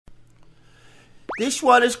This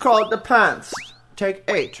one is called The Pants. Take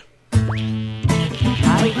 8.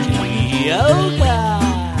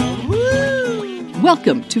 Yoga! Woo!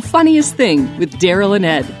 Welcome to Funniest Thing with Daryl and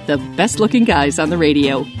Ed, the best-looking guys on the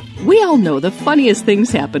radio. We all know the funniest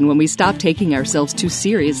things happen when we stop taking ourselves too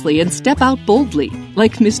seriously and step out boldly,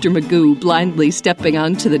 like Mr. Magoo blindly stepping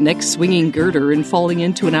onto the next swinging girder and falling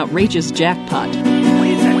into an outrageous jackpot.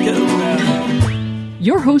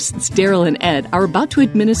 Your hosts, Daryl and Ed, are about to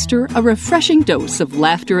administer a refreshing dose of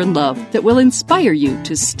laughter and love that will inspire you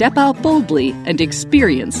to step out boldly and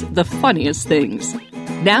experience the funniest things.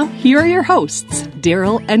 Now, here are your hosts,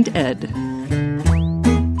 Daryl and Ed.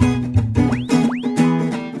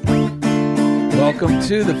 Welcome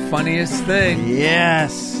to The Funniest Thing.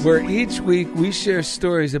 Yes. Where each week we share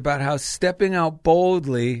stories about how stepping out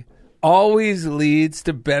boldly always leads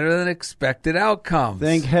to better than expected outcomes.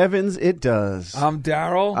 Thank heavens it does. I'm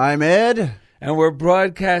Daryl. I'm Ed. And we're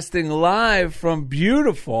broadcasting live from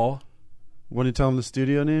beautiful... Want to tell them the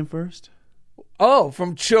studio name first? Oh,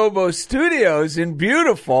 from Chobo Studios in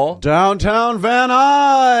beautiful... Downtown Van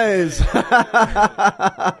Nuys.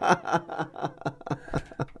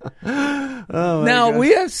 Now,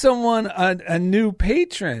 we have someone, a new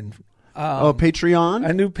patron. Patreon?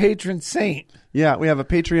 A new patron saint. Yeah, we have a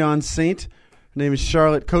Patreon saint. Her name is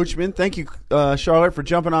Charlotte Coachman. Thank you, Charlotte, for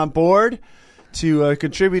jumping on board to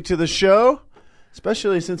contribute to the show,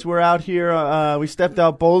 especially since we're out here. We stepped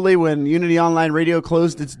out boldly when Unity Online Radio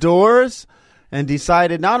closed its doors and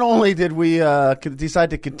decided not only did we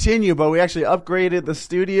decide to continue, but we actually upgraded the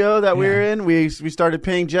studio that we're in. We started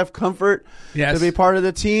paying Jeff Comfort to be part of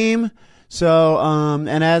the team. So,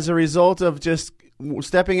 and as a result of just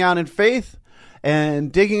stepping out in faith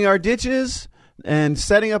and digging our ditches and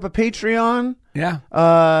setting up a Patreon,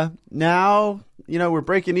 now, we're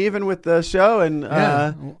breaking even with the show, and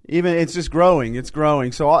even it's just growing. It's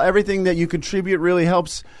growing. So everything that you contribute really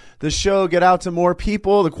helps the show get out to more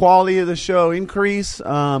people, the quality of the show increase.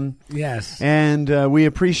 Yes. And we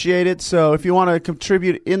appreciate it. So if you want to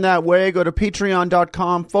contribute in that way, go to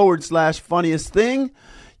patreon.com/funniest thing.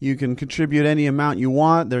 You can contribute any amount you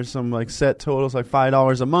want. There's some set totals, like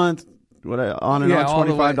 $5 a month, on and on,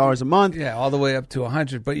 $25 a month. Yeah, all the way up to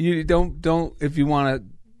 $100. But you don't if you want to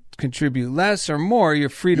contribute less or more, you're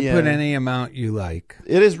free to put any amount you like.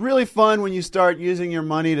 It is really fun when you start using your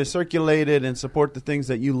money to circulate it and support the things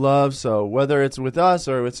that you love. So whether it's with us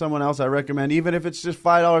or with someone else, I recommend, even if it's just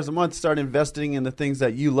 $5 a month, start investing in the things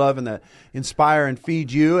that you love and that inspire and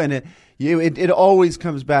feed you. And it always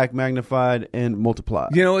comes back magnified and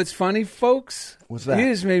multiplied. You know what's funny, folks? What's that?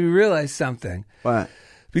 You just made me realize something. What?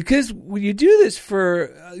 Because when you do this for,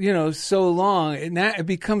 so long, it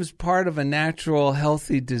becomes part of a natural,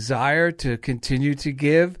 healthy desire to continue to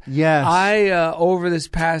give. Yes. Over this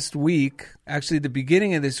past week, actually the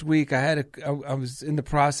beginning of this week, I was in the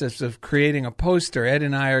process of creating a poster. Ed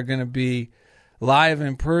and I are going to be live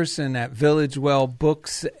in person at Village Well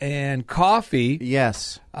Books and Coffee.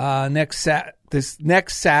 Yes. This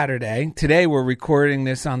next Saturday. Today we're recording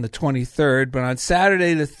this on the 23rd, but on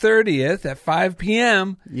Saturday the 30th at 5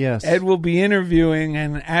 p.m., yes, Ed will be interviewing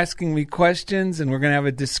and asking me questions, and we're going to have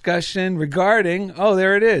a discussion regarding,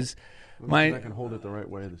 there it is. I can hold it the right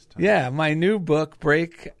way this time. Yeah, my new book,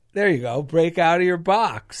 Break Out of Your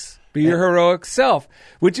Box. Be Your Heroic Self,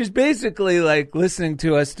 which is basically like listening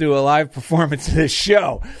to us do a live performance of this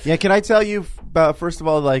show. Yeah, can I tell you about, first of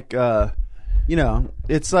all,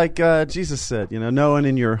 it's like Jesus said, no one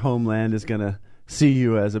in your homeland is going to see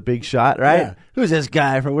you as a big shot, right? Yeah. Who's this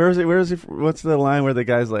guy from? Where is he? What's the line where the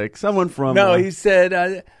guy's like, someone from... No, he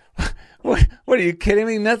said, what are you kidding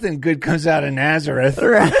me? Nothing good comes out of Nazareth.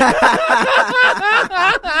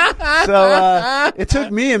 So it took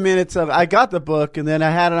me a minute. I got the book, and then I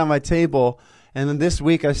had it on my table. And then this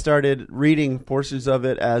week I started reading portions of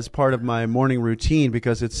it as part of my morning routine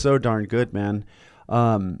because it's so darn good, man.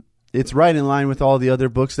 It's right in line with all the other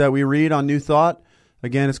books that we read on New Thought.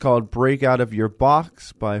 Again, it's called Break Out of Your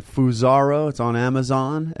Box by Fuzaro. It's on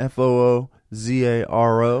Amazon,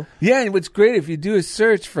 Foozaro. Yeah, and what's great, if you do a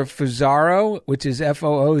search for Fuzaro, which is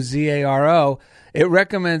Foozaro, it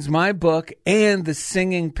recommends my book and The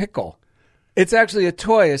Singing Pickle. It's actually a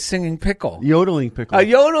toy, a singing pickle. Yodeling pickle. A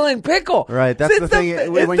yodeling pickle. Right, that's the thing.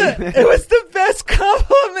 It was the best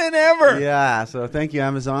compliment ever. Yeah, so thank you,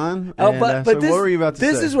 Amazon. But what were you about to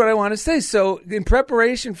say? This is what I want to say. So in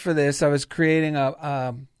preparation for this, I was creating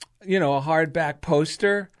a hardback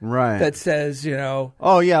poster. Right. That says,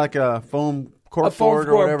 Oh, yeah, like a foam corkboard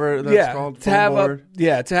or whatever that's called. To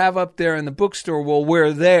have up there in the bookstore. Well,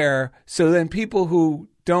 we're there. So then people who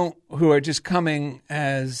are just coming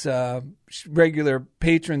as regular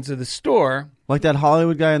patrons of the store Like that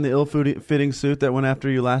Hollywood guy in the ill-fitting suit that went after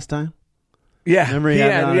you last time? Yeah, Remember he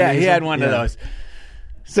had one of those.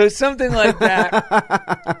 So something like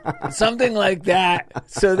that,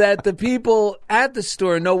 so that the people at the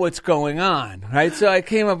store know what's going on, right? So I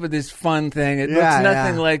came up with this fun thing. It looks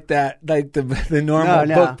nothing like that, like the normal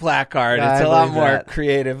book placard. Yeah, it's I a lot believe more that.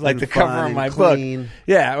 creative, like And the cover fun of my and book. clean.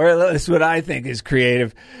 Yeah, or that's what I think is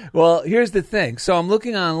creative. Well, here's the thing. So I'm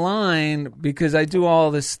looking online because I do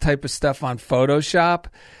all this type of stuff on Photoshop.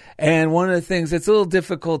 And one of the things that's a little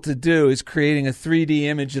difficult to do is creating a 3D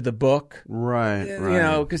image of the book. Right. You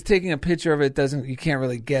know, because taking a picture of it you can't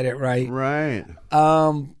really get it right. Right.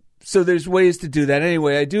 So there's ways to do that.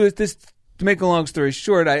 Anyway, I do this to make a long story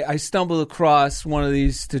short. I stumbled across one of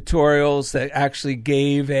these tutorials that actually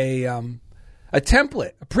gave a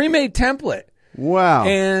template, a pre-made template. Wow.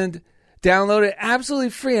 And download it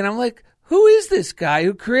absolutely free. And I'm like, who is this guy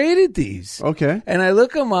who created these? Okay. And I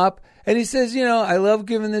look him up. And he says, I love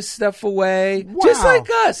giving this stuff away, just like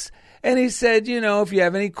us. And he said, if you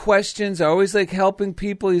have any questions, I always like helping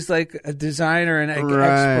people. He's like a designer and an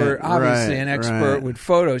expert, obviously an expert with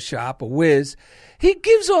Photoshop, a whiz. He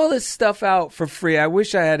gives all this stuff out for free. I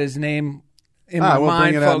wish I had his name in my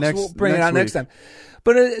mind, folks. We'll bring it out next time.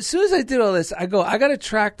 But as soon as I did all this, I got to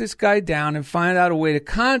track this guy down and find out a way to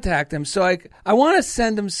contact him. So I want to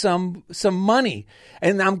send him some money.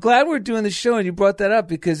 And I'm glad we're doing the show and you brought that up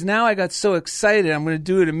because now I got so excited. I'm going to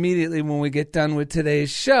do it immediately when we get done with today's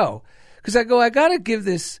show. Because I got to give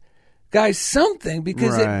this guy something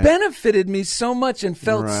because it benefited me so much and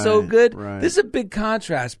felt so good. Right. This is a big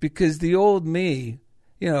contrast because the old me,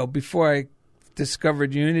 before I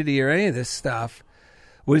discovered Unity or any of this stuff,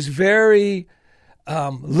 was very...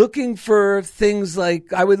 looking for things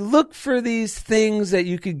like I would look for these things that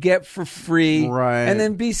you could get for free, and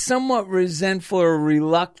then be somewhat resentful or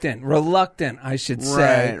reluctant, I should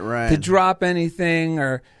say, to drop anything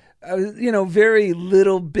or very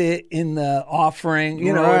little bit in the offering.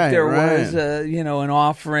 If there was an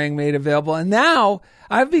offering made available, and now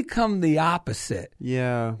I've become the opposite.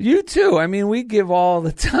 Yeah. You too. I mean, we give all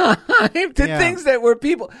the time to things that were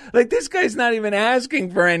people. Like, this guy's not even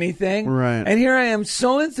asking for anything. Right. And here I am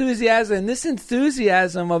so enthusiastic. And this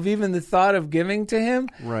enthusiasm of even the thought of giving to him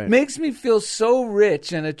makes me feel so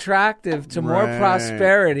rich and attractive to more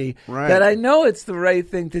prosperity that I know it's the right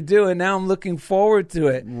thing to do. And now I'm looking forward to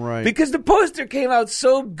it. Right. Because the poster came out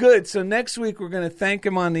so good. So next week we're going to thank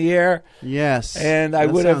him on the air. Yes. And I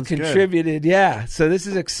would have contributed. Good. Yeah. So this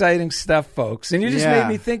is exciting stuff, folks. And you just made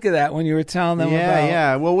me think of that when you were telling them about.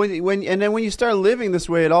 Yeah. Well, when you start living this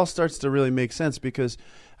way, it all starts to really make sense because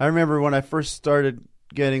I remember when I first started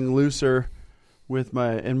getting looser with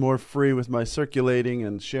and more free with my circulating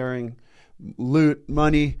and sharing loot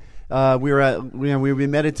money. We would be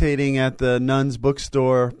meditating at the Nuns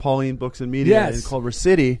bookstore, Pauline Books and Media in Culver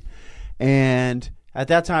City, and at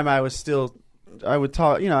that time I would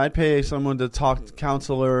talk, I'd pay someone to talk,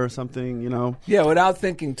 counselor or something, Yeah, without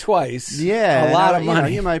thinking twice. Yeah. A lot of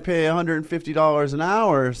money. You might pay $150 an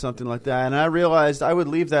hour or something like that. And I realized I would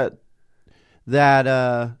leave that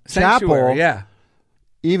chapel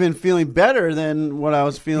even feeling better than what I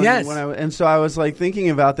was feeling and so I was like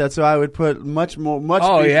thinking about that. So I would put much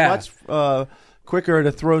quicker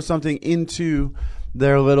to throw something into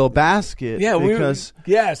their little basket. Yeah, because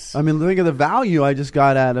I mean, think of the value I just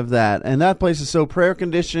got out of that, and that place is so prayer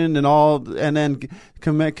conditioned and all, and then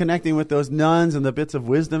connecting with those nuns and the bits of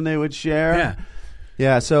wisdom they would share.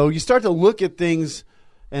 Yeah. So you start to look at things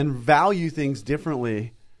and value things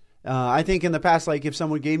differently. I think in the past, like if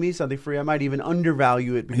someone gave me something free, I might even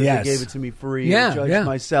undervalue it because they gave it to me free. And judge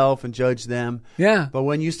myself and judge them. Yeah. But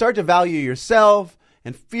when you start to value yourself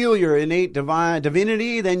and feel your innate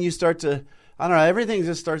divinity, then you start to, I don't know, everything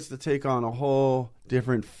just starts to take on a whole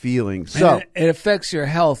different feeling. So and it affects your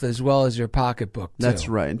health as well as your pocketbook, too. That's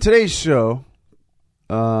right. In today's show,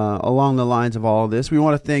 along the lines of all of this, we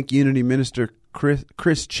want to thank Unity Minister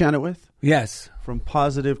Chris Chenoweth. Yes. From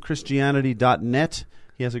positivechristianity.net.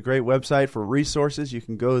 He has a great website for resources. You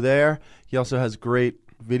can go there. He also has great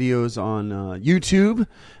videos on YouTube.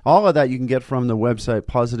 All of that you can get from the website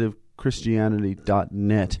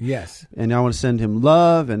positivechristianity.net. Yes. And I want to send him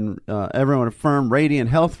love and everyone affirm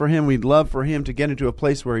radiant health for him. We'd love for him to get into a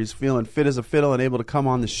place where he's feeling fit as a fiddle and able to come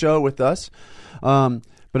on the show with us. But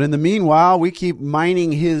in the meanwhile, we keep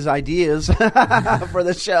mining his ideas for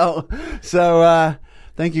the show. So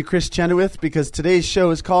thank you, Chris Chenoweth, because today's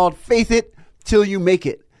show is called Faith It Till You Make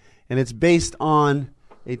It. And it's based on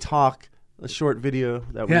a short video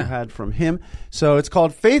that we had from him. So it's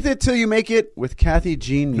called Faith It Till You Make It with Kathy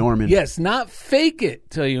Jean Norman. Yes, not fake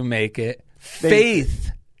it till you make it.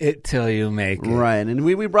 Faith it till you make it. Right, and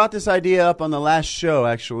we brought this idea up on the last show,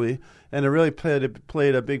 actually, and it really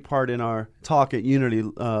played a big part in our talk at Unity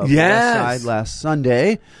Yes. last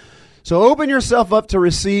Sunday. So open yourself up to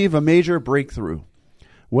receive a major breakthrough.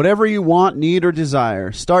 Whatever you want, need, or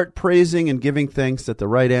desire, start praising and giving thanks that the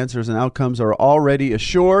right answers and outcomes are already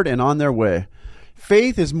assured and on their way.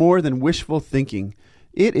 Faith is more than wishful thinking.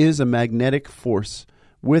 It is a magnetic force.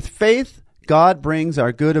 With faith, God brings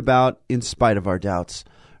our good about in spite of our doubts.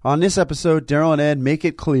 On this episode, Daryl and Ed make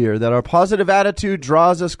it clear that our positive attitude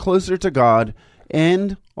draws us closer to God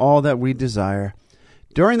and all that we desire.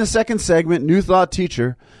 During the second segment, New Thought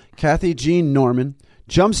teacher Kathy Jean Norman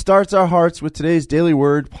jumpstarts our hearts with today's daily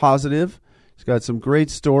word, positive. She's got some great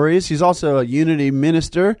stories. She's also a Unity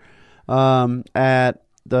minister at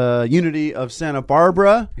the Unity of Santa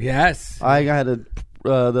Barbara. Yes. I had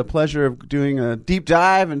the pleasure of doing a deep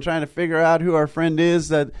dive and trying to figure out who our friend is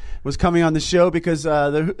that was coming on the show because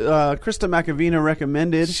Krista McAvina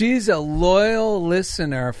recommended. She's a loyal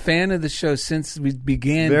listener, a fan of the show since we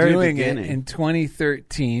began doing it in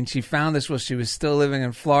 2013. She found us while she was still living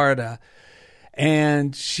in Florida.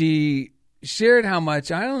 And she shared how much,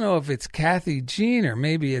 I don't know if it's Kathy Jean or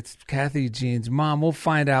maybe it's Kathy Jean's mom. We'll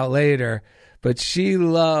find out later. But she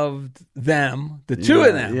loved them, the two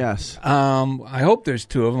of them. Yes. I hope there's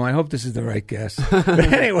two of them. I hope this is the right guess. But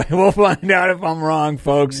anyway, we'll find out if I'm wrong,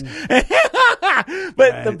 folks.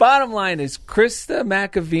 But the bottom line is Krista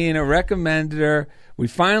McAvina recommended her. We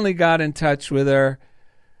finally got in touch with her.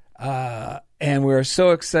 And we're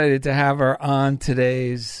so excited to have her on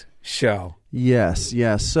today's show. Yes.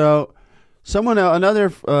 So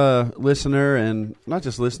another listener, and not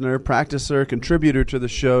just listener, practicer, contributor to the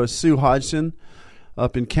show is Sue Hodgson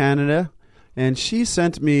up in Canada. And she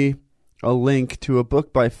sent me a link to a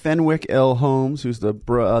book by Fenwick L. Holmes, who's the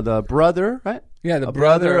brother, right? Yeah, the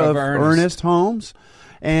brother of Ernest Holmes.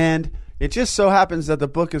 And it just so happens that the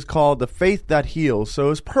book is called The Faith That Heals. So it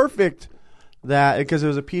was perfect that, because it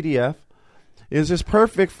was a PDF, it was just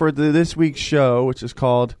perfect for this week's show, which is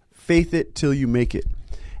called Faith It Till You Make It.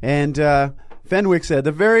 And Fenwick said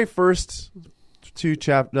the very first two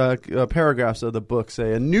paragraphs of the book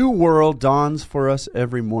say, "A new world dawns for us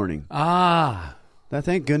every morning."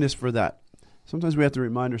 Thank goodness for that. Sometimes we have to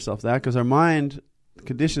remind ourselves that because our mind,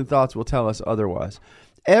 conditioned thoughts will tell us otherwise.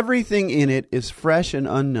 Everything in it is fresh and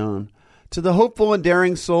unknown. To the hopeful and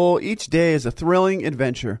daring soul, each day is a thrilling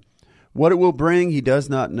adventure. What it will bring, he does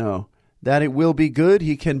not know. That it will be good,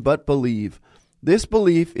 he can but believe. This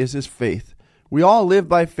belief is his faith. We all live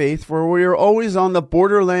by faith, for we are always on the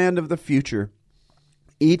borderland of the future.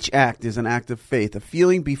 Each act is an act of faith, a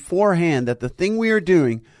feeling beforehand that the thing we are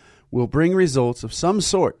doing will bring results of some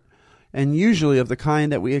sort, and usually of the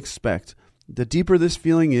kind that we expect. The deeper this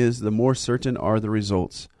feeling is, the more certain are the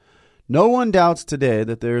results. No one doubts today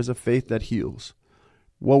that there is a faith that heals.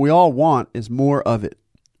 What we all want is more of it.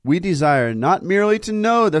 We desire not merely to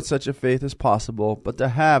know that such a faith is possible, but to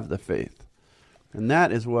have the faith. And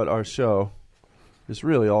that is what our show is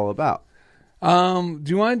really all about. Do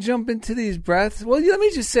you want to jump into these breaths? Well, let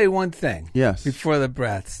me just say one thing. Yes. Before the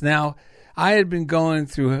breaths. Now, I had been going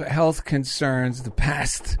through health concerns the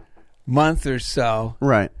past month or so.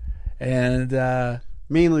 Right. And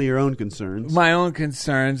mainly your own concerns. My own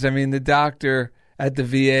concerns. I mean, the doctor at the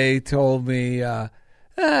VA told me,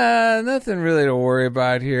 nothing really to worry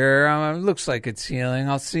about here. It looks like it's healing.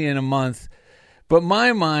 I'll see you in a month. But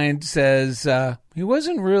my mind says he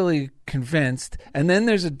wasn't really convinced. And then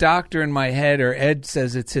there's a doctor in my head, or Ed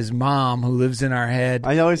says it's his mom who lives in our head.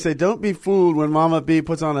 I always say, don't be fooled when Mama B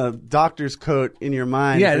puts on a doctor's coat in your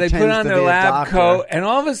mind. Yeah, they put on their lab coat, and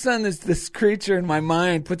all of a sudden this creature in my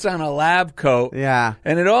mind puts on a lab coat. Yeah.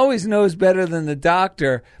 And it always knows better than the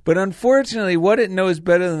doctor. But unfortunately, what it knows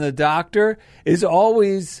better than the doctor is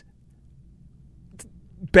always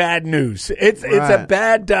bad news. It's a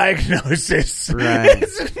bad diagnosis. Right.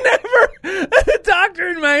 It's never the doctor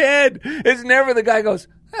in my head is never the guy who goes,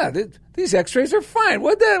 these x-rays are fine.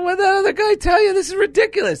 What that other guy tell you? This is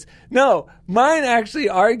ridiculous. No, mine actually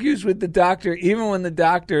argues with the doctor even when the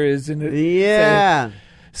doctor is in it. Yeah.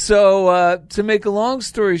 So to make a long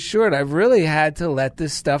story short, I've really had to let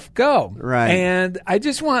this stuff go. Right. And I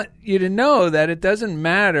just want you to know that it doesn't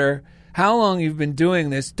matter how long you've been doing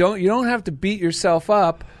this. You don't have to beat yourself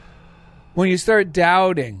up when you start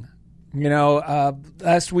doubting. You know,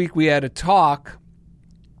 last week we had a talk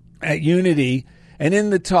at Unity, and in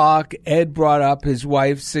the talk, Ed brought up his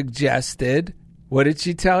wife suggested. What did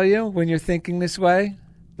she tell you when you're thinking this way?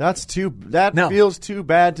 Feels too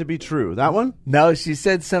bad to be true. That one? No, she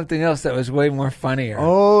said something else that was way more funnier.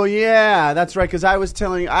 Oh, yeah, that's right, because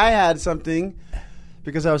I had something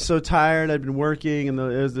because I was so tired. I'd been working, and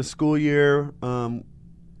it was the school year.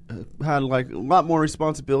 Had like a lot more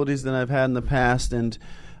responsibilities than I've had in the past, and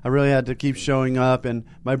I really had to keep showing up. And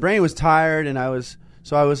my brain was tired, and I was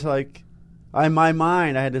like, in my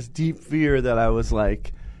mind, I had this deep fear that I was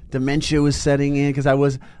like, dementia was setting in because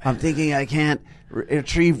I'm thinking I can't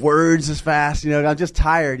retrieve words as fast. I'm just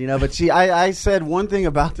tired. But I said one thing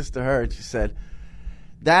about this to her, and she said,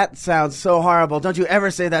 "That sounds so horrible. Don't you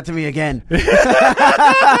ever say that to me again."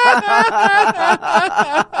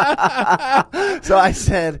 So I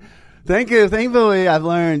said, "Thank you. Thankfully, I've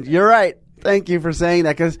learned. You're right. Thank you for saying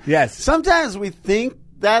that." Because sometimes we think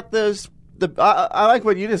that I like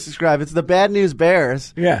what you just described. It's the bad news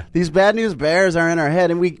bears. Yeah. These bad news bears are in our head,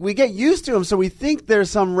 and we get used to them, so we think there's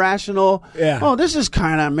some rational, this just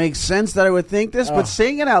kind of makes sense that I would think this, but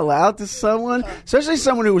saying it out loud to someone, especially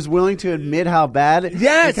someone who was willing to admit how bad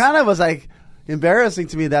it kind of was like embarrassing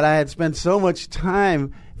to me that I had spent so much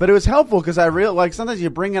time. But it was helpful because I like sometimes you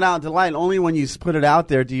bring it out into light, and only when you put it out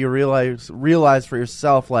there do you realize for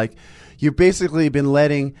yourself, like, you've basically been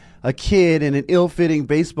letting a kid in an ill-fitting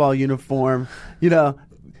baseball uniform,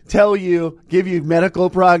 give you medical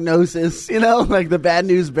prognosis, like the bad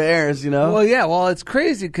news bears, Well, yeah. Well, it's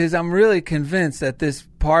crazy because I'm really convinced that this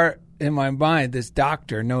part in my mind, this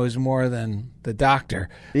doctor knows more than the doctor.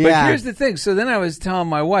 Yeah. But here's the thing. So then I was telling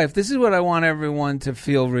my wife, this is what I want everyone to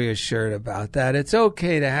feel reassured about, that it's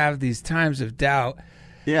okay to have these times of doubt.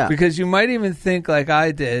 Yeah. Because you might even think like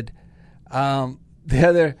I did the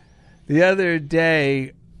other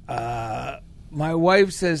day, my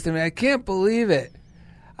wife says to me, "I can't believe it.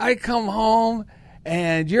 I come home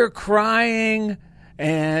and you're crying,"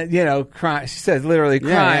 and crying. She says literally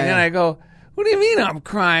crying, and I go, "What do you mean I'm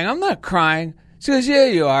crying? I'm not crying." She goes, "Yeah,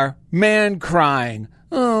 you are. Man crying.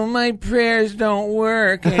 Oh, my prayers don't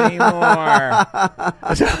work anymore."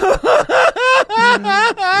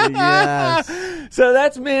 Yes. So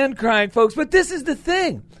that's man crying, folks. But this is the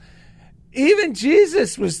thing. Even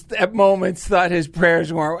Jesus was at moments thought his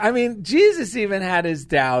prayers weren't. I mean, Jesus even had his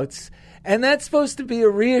doubts. And that's supposed to be a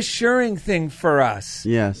reassuring thing for us.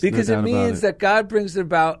 Yes. Because it means that God brings it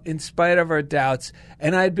about in spite of our doubts.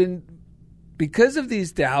 And because of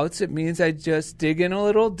these doubts, it means I just dig in a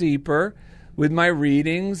little deeper with my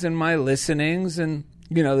readings and my listenings and,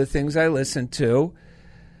 the things I listen to,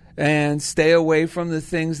 and stay away from the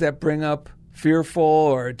things that bring up fearful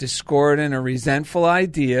or discordant or resentful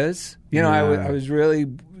ideas. I was really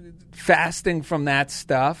fasting from that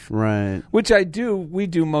stuff. Right. Which we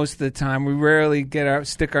do most of the time. We rarely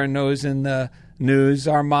stick our nose in the news.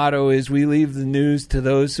 Our motto is we leave the news to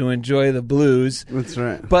those who enjoy the blues. That's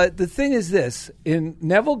right. But the thing is this, in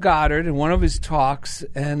Neville Goddard, in one of his talks,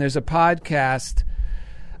 and there's a podcast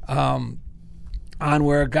on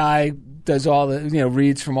where a guy does all the,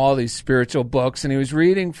 reads from all these spiritual books, and he was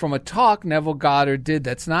reading from a talk Neville Goddard did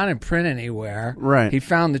that's not in print anywhere. Right. He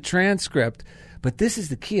found the transcript. But this is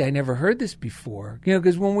the key. I never heard this before.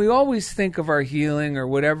 Because when we always think of our healing or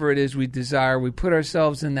whatever it is we desire, we put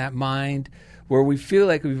ourselves in that mind where we feel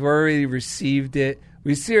like we've already received it.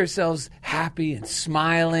 We see ourselves happy and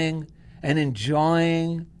smiling and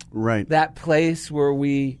enjoying that place where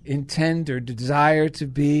we intend or desire to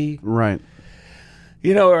be. Right.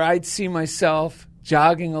 Or I'd see myself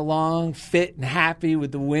jogging along, fit and happy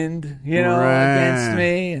with the wind, against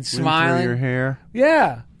me and smiling. Wind through your hair.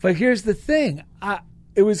 Yeah. But here's the thing.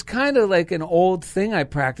 It was kind of like an old thing I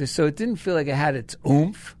practiced, so it didn't feel like it had its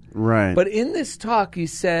oomph. Right. But in this talk, he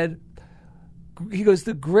goes,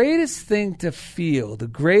 the greatest thing to feel, the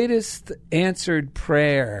greatest answered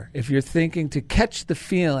prayer, if you're thinking to catch the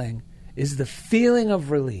feeling, is the feeling of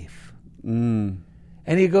relief. And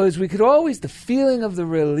he goes, the feeling of the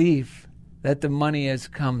relief that the money has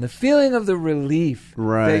come, the feeling of the relief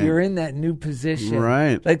that you're in that new position.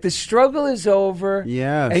 Right. Like the struggle is over,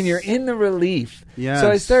 yes, and you're in the relief. Yes. So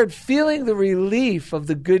I started feeling the relief of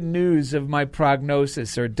the good news of my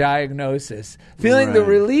prognosis or diagnosis, feeling the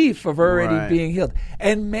relief of already being healed.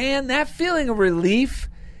 And man, that feeling of relief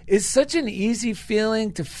is such an easy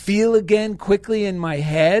feeling to feel again quickly in my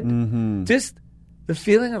head. Mm-hmm. Just the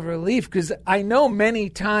feeling of relief, because I know many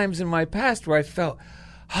times in my past where I felt,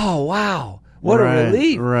 oh, wow, what a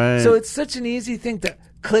relief. Right. So it's such an easy thing to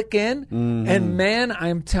click in. Mm-hmm. And man,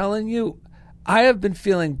 I'm telling you, I have been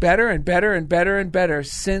feeling better and better and better and better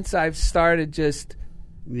since I've started just,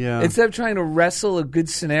 instead of trying to wrestle a good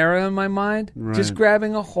scenario in my mind, just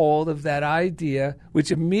grabbing a hold of that idea,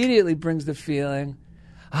 which immediately brings the feeling,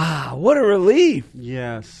 what a relief.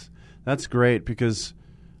 Yes, that's great, because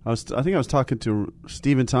I think I was talking to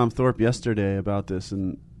Stephen Tom Thorpe yesterday about this,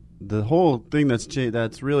 and the whole thing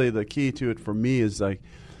that's really the key to it for me is like,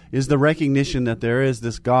 is the recognition that there is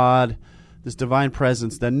this God, this divine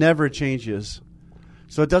presence that never changes.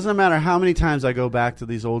 So it doesn't matter how many times I go back to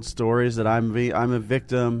these old stories that I'm a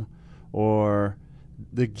victim or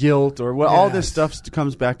the guilt or all this stuff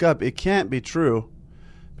comes back up. It can't be true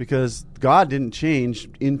because God didn't change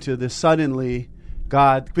into this suddenly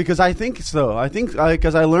God. Because I think so. I think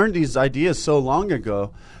because I learned these ideas so long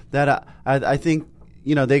ago that I think,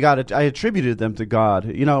 you know, I attributed them to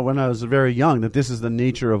God, you know, when I was very young, that this is the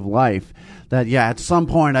nature of life, that, at some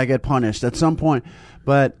point I get punished, at some point.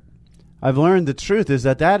 But I've learned the truth is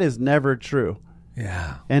that is never true.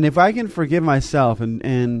 Yeah. And if I can forgive myself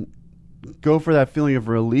and go for that feeling of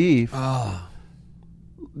relief,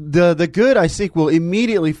 the good I seek will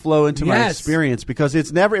immediately flow into my experience because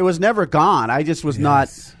it was never gone. I just was not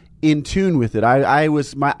in tune with it.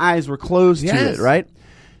 My eyes were closed to it, right?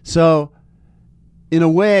 So in a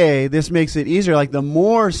way, this makes it easier. Like the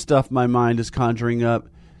more stuff my mind is conjuring up,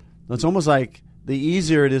 it's almost like the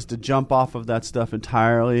easier it is to jump off of that stuff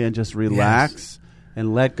entirely and just relax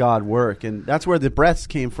and let God work. And that's where the breaths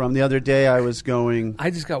came from. The other day I was going... I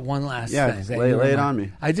just got one last thing. Lay it on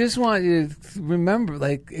me. I just want you to remember,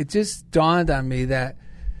 like, it just dawned on me that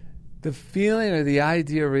the feeling or the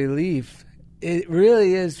idea of relief, it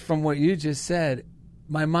really is, from what you just said,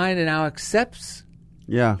 my mind now accepts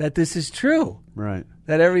that this is true. Right.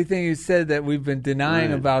 That everything you said that we've been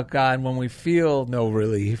denying about God when we feel no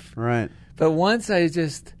relief. Right. But once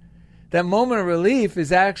that moment of relief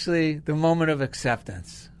is actually the moment of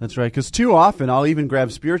acceptance. That's right. Because too often I'll even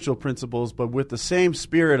grab spiritual principles, but with the same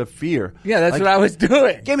spirit of fear. Yeah, that's what I was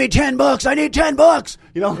doing. Give me 10 books. I need 10 books.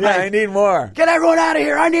 You know, I need more. Get everyone out of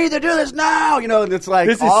here. I need to do this now. You know, and it's like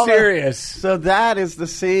this is serious. So that is the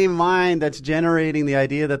same mind that's generating the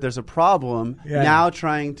idea that there's a problem. Now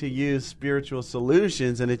trying to use spiritual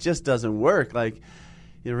solutions, and it just doesn't work. Like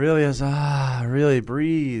it really is. Really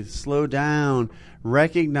breathe, slow down.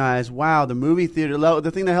 Recognize, wow, the movie theater.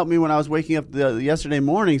 The thing that helped me when I was waking up yesterday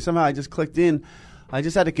morning, somehow I just clicked in. I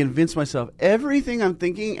just had to convince myself everything I'm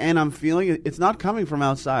thinking and I'm feeling, it's not coming from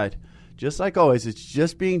outside. Just like always, it's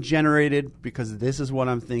just being generated because this is what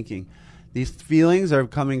I'm thinking. These feelings are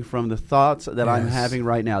coming from the thoughts that I'm having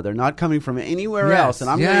right now. They're not coming from anywhere else.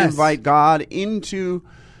 And I'm going to invite God into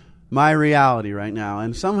my reality right now.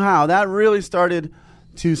 And somehow that really started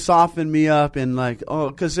to soften me up and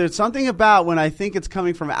because there's something about when I think it's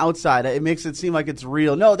coming from outside, it makes it seem like it's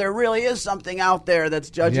real. No, there really is something out there that's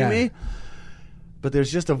judging me. But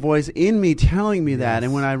there's just a voice in me telling me that.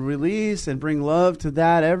 And when I release and bring love to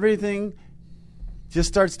that, everything just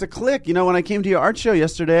starts to click. You know, when I came to your art show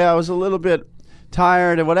yesterday, I was a little bit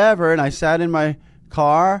tired or whatever, and I sat in my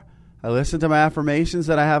car. I listened to my affirmations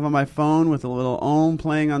that I have on my phone with a little Om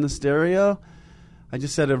playing on the stereo. I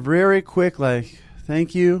just said a very quick,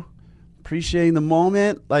 thank you, appreciating the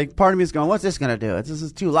moment. Like, part of me is going, what's this going to do? This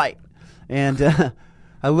is too light. And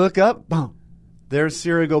I look up, boom, there's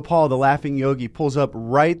Surya Gopal, the laughing yogi, pulls up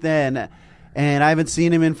right then. And I haven't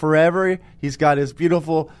seen him in forever. He's got his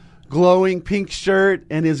beautiful glowing pink shirt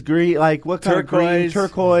and his green, what kind of green?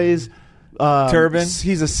 Turquoise. Turban.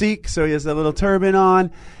 He's a Sikh, so he has that little turban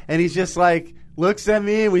on. And he's just looks at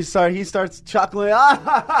me, and he starts chuckling,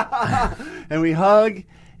 and we hug.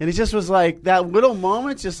 And it just was that little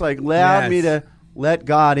moment just allowed me to let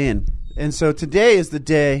God in. And so today is the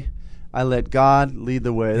day I let God lead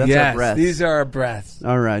the way. That's our breath. These are our breaths.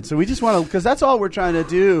 All right. So we just want to, because that's all we're trying to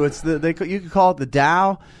do. It's you could call it the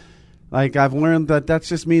Tao. I've learned that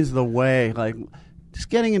just means the way. Just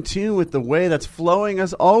getting in tune with the way that's flowing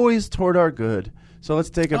us always toward our good. So let's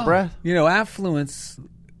take a breath. You know, affluence,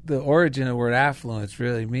 the origin of the word affluence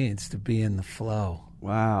really means to be in the flow.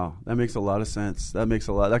 Wow, that makes a lot of sense. That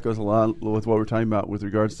goes a lot with what we're talking about with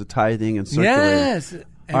regards to tithing and circulating. Yes,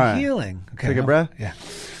 and healing. Okay, take a breath. Yeah.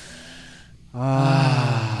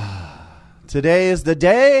 Today is the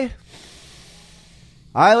day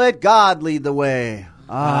I let God lead the way.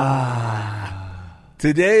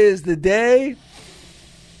 Today is the day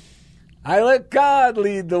I let God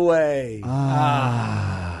lead the way.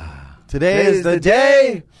 Today is the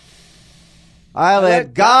day I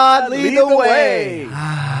let God lead the way.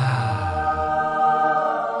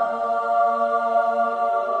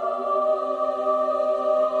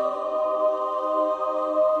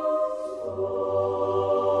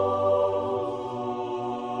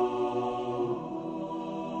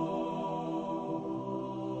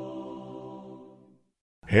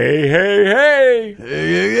 Hey, hey, hey. Hey,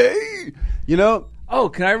 hey, hey. You know, Oh,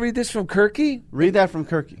 can I read this from Kirky? Read that from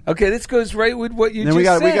Kirky. Okay, this goes right with what you And then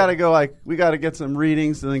just said. we got to go we got to get some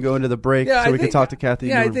readings and then go into the break so we can talk to Kathy.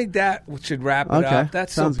 Yeah, I think that should wrap it up.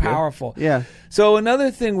 That's Sounds so powerful. Good. Yeah. So another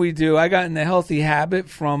thing we do, I got in the healthy habit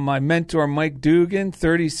from my mentor Mike Dugan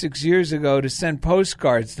 36 years ago to send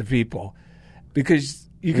postcards to people because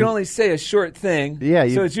you can only say a short thing. Yeah.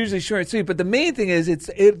 So it's usually short and sweet. But the main thing is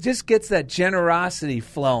it just gets that generosity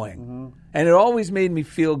flowing. Mm-hmm. And it always made me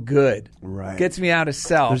feel good. Right. Gets me out of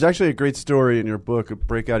self. There's actually a great story in your book, a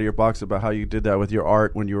break out of your box, about how you did that with your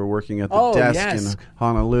art when you were working at the desk in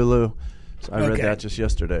Honolulu. So I read that just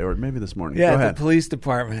yesterday, or maybe this morning. Yeah, Go ahead. the police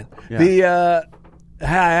department. Yeah. I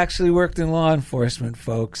actually worked in law enforcement,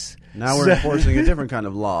 folks. Now we're enforcing a different kind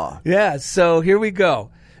of law. Yeah, so here we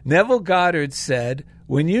go. Neville Goddard said,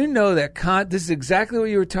 when you know that this is exactly what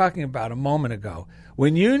you were talking about a moment ago.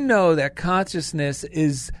 When you know that consciousness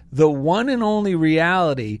is the one and only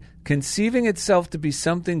reality, conceiving itself to be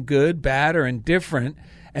something good, bad, or indifferent,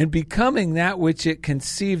 and becoming that which it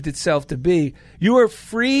conceived itself to be, you are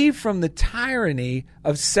free from the tyranny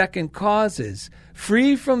of second causes,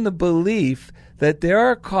 free from the belief that there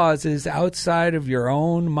are causes outside of your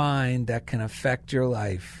own mind that can affect your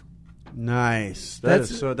life. Nice.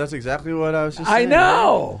 That's exactly what I was just saying. I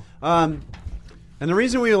know. And the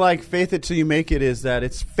reason we like faith it till you make it is that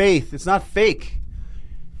it's faith. It's not fake.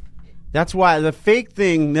 That's why the fake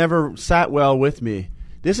thing never sat well with me.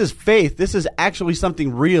 This is faith. This is actually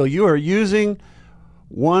something real. You are using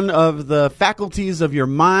one of the faculties of your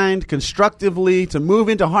mind constructively to move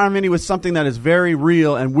into harmony with something that is very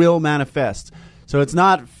real and will manifest. So it's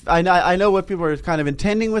not, I know what people are kind of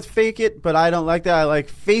intending with fake it, but I don't like that. I like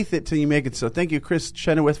faith it till you make it. So thank you, Chris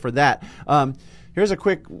Chenoweth, for that. Here's a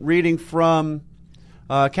quick reading from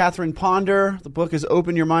Catherine Ponder. The book is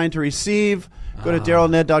Open Your Mind to Receive. Go to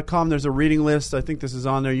DarylNed.com. There's a reading list. I think this is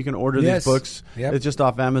on there. You can order these books. Yep. It's just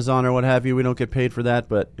off Amazon or what have you. We don't get paid for that,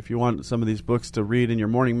 but if you want some of these books to read in your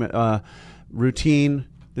morning routine,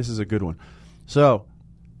 this is a good one. So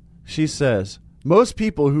she says, most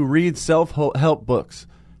people who read self-help books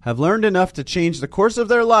have learned enough to change the course of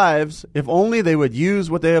their lives if only they would use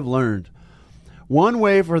what they have learned. One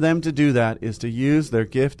way for them to do that is to use their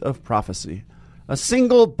gift of prophecy. A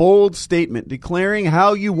single bold statement declaring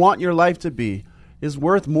how you want your life to be is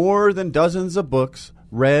worth more than dozens of books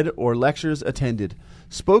read or lectures attended.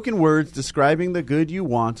 Spoken words describing the good you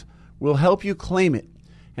want will help you claim it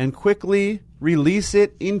and quickly release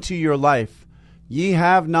it into your life. Ye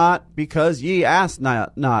have not because ye ask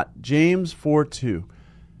not. James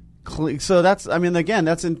 4:2. So that's,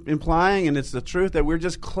 that's implying, and it's the truth, that we're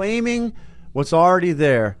just claiming what's already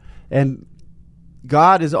there. And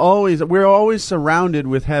we're always surrounded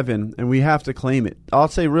with heaven, and we have to claim it. I'll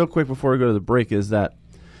say real quick before we go to the break is that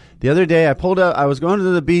the other day I was going to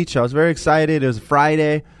the beach. I was very excited. It was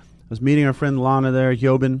Friday. I was meeting our friend Lana there,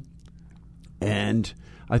 Jobin, and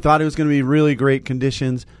I thought it was going to be really great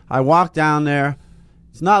conditions. I walked down there.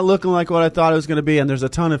 It's not looking like what I thought it was going to be, and there's a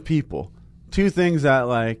ton of people. Two things that,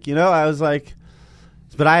 I was like,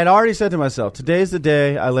 but I had already said to myself, today's the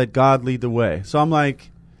day I let God lead the way. So I'm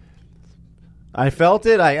like, I felt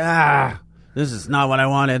it. This is not what I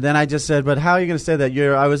wanted. Then I just said, but how are you going to say that?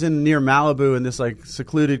 I was near Malibu in this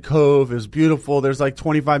secluded cove. It was beautiful. There's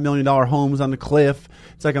 $25 million homes on the cliff.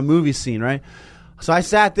 It's like a movie scene, right? So I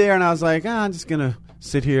sat there and I was like, I'm just going to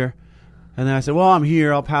sit here. And then I said, well, I'm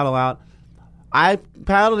here. I'll paddle out. I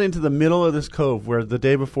paddled into the middle of this cove where the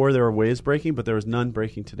day before there were waves breaking, but there was none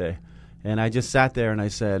breaking today. And I just sat there and I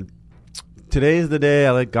said, today's the day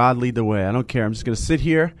I let God lead the way. I don't care. I'm just going to sit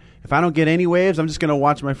here. If I don't get any waves, I'm just going to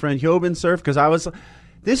watch my friend Jobin surf, because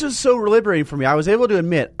this was so liberating for me. I was able to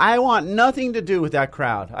admit, I want nothing to do with that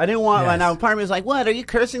crowd. I didn't want, now part of me was like, what, are you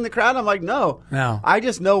cursing the crowd? I'm like, no. I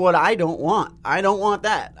just know what I don't want. I don't want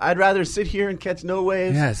that. I'd rather sit here and catch no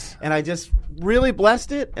waves. Yes. And I just really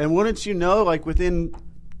blessed it. And wouldn't you know, within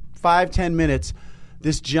 5-10 minutes,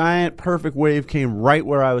 this giant perfect wave came right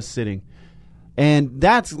where I was sitting. And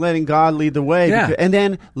that's letting God lead the way. Yeah. And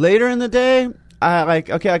then later in the day, I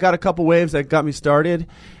got a couple waves that got me started.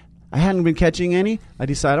 I hadn't been catching any. I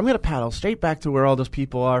decided I'm going to paddle straight back to where all those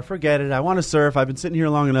people are. Forget it. I want to surf. I've been sitting here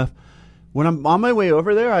long enough. When I'm on my way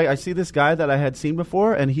over there, I see this guy that I had seen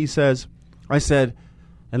before, and he says, I said,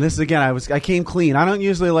 and this is again, I came clean. I don't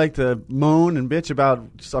usually like to moan and bitch about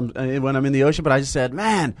when I'm in the ocean, but I just said,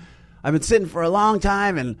 man, I've been sitting for a long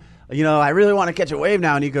time, and I really want to catch a wave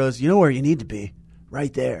now. And he goes, you know where you need to be?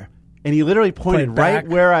 Right there. And he literally pointed right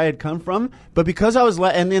where I had come from. But because I was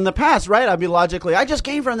and in the past, right, I'd be logically, I just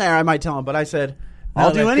came from there, I might tell him. But I said,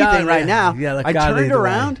 I'll do anything right now. Yeah, I turned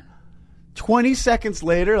around. 20 seconds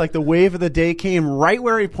later, like the wave of the day came right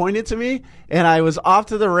where he pointed to me, and I was off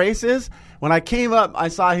to the races. When I came up, I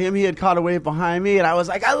saw him. He had caught a wave behind me, and I was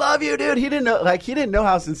like, "I love you, dude." He didn't know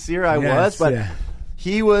how sincere I was, but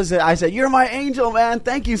he was. I said, "You're my angel, man.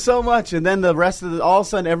 Thank you so much." And then the rest of all of a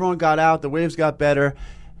sudden, everyone got out. The waves got better.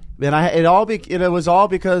 And it was all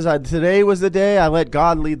because today was the day I let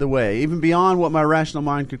God lead the way, even beyond what my rational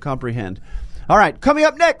mind could comprehend. All right, coming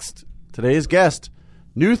up next, today's guest,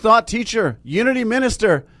 New Thought teacher, Unity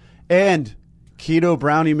minister, and keto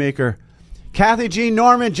brownie maker. Kathy Jean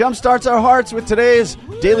Norman jumpstarts our hearts with today's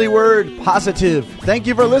Daily Word Positive. Thank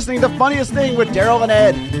you for listening to The Funniest Thing with Daryl and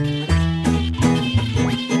Ed.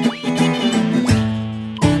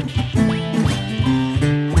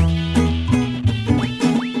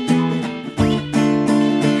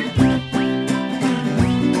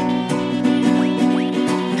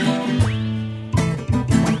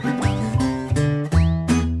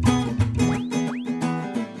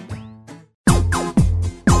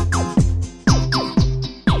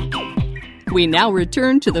 We now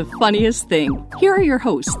return to The Funniest Thing. Here are your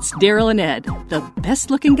hosts, Daryl and Ed, the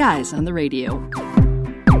best-looking guys on the radio.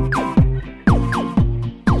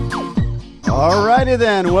 Alrighty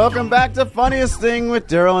then, welcome back to Funniest Thing with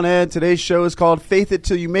Daryl and Ed. Today's show is called Faith It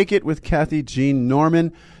Till You Make It with Kathy Jean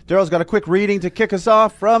Norman. Daryl's got a quick reading to kick us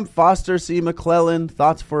off from Foster C. McClellan,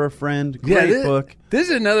 Thoughts for a Friend. Great book. This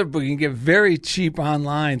is another book you can get very cheap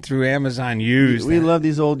online through Amazon used. We love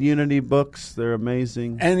these old Unity books. They're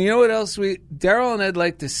amazing. And you know what else? Daryl and Ed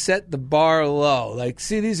like to set the bar low. Like,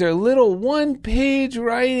 see, these are little one-page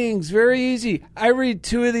writings, very easy. I read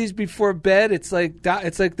 2 of these before bed. It's like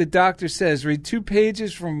the doctor says, read 2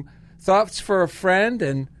 pages from Thoughts for a Friend,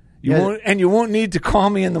 and you won't need to call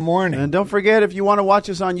me in the morning. And don't forget, if you want to watch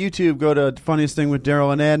us on YouTube, go to Funniest Thing with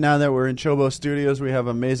Daryl and Ed. Now that we're in Chobo Studios, we have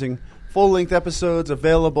amazing full-length episodes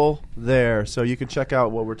available there, so you can check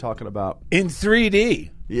out what we're talking about. In 3D.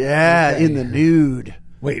 Yeah, okay. In the nude.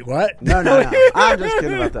 Wait, what? No. I'm just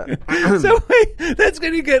kidding about that. So wait, that's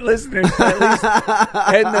going to get listeners. At least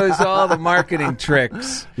Ed knows all the marketing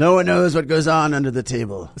tricks. No one knows what goes on under the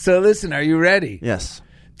table. So listen, are you ready? Yes.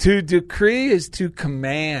 To decree is to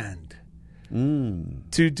command.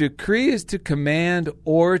 To decree is to command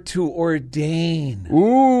or to ordain.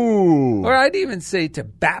 Ooh. Or I'd even say to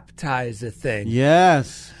baptize a thing.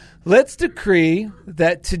 Yes. Let's decree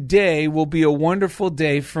that today will be a wonderful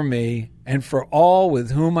day for me and for all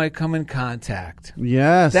with whom I come in contact.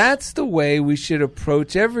 Yes. That's the way we should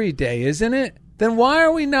approach every day, isn't it? Then why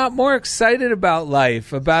are we not more excited about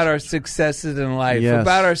life, about our successes in life,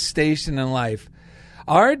 about our station in life?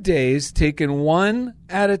 Our days, taken one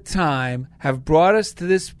at a time, have brought us to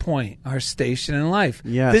this point, our station in life.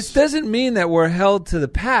 Yes. This doesn't mean that we're held to the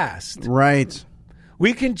past. Right.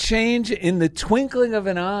 We can change in the twinkling of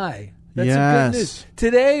an eye. That's yes. the good news.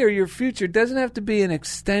 Today or your future doesn't have to be an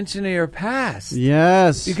extension of your past.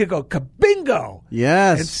 Yes. You could go kabingo.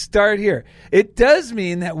 Yes. And start here. It does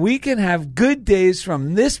mean that we can have good days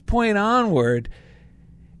from this point onward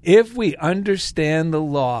if we understand the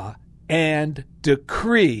law and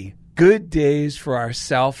decree good days for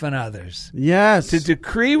ourselves and others. Yes. To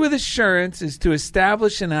decree with assurance is to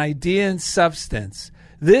establish an idea and substance.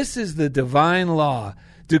 This is the divine law.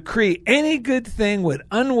 Decree any good thing with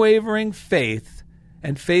unwavering faith,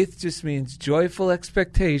 and faith just means joyful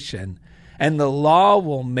expectation, and the law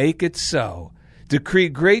will make it so. Decree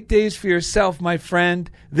great days for yourself, my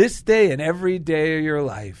friend, this day and every day of your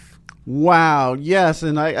life. Wow, yes,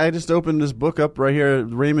 and I just opened this book up right here,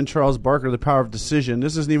 Raymond Charles Barker, The Power of Decision.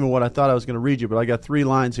 This isn't even what I thought I was going to read you, but I got 3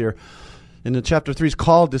 lines here. In the chapter 3 is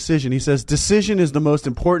called Decision. He says, decision is the most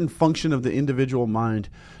important function of the individual mind.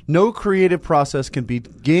 No creative process can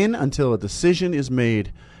begin until a decision is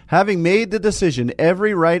made. Having made the decision,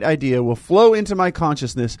 every right idea will flow into my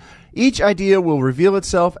consciousness. Each idea will reveal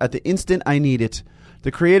itself at the instant I need it. The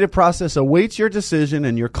creative process awaits your decision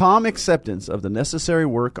and your calm acceptance of the necessary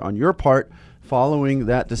work on your part following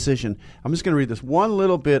that decision. I'm just going to read this one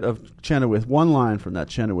little bit of Chenoweth, one line from that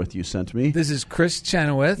Chenoweth you sent me. This is Chris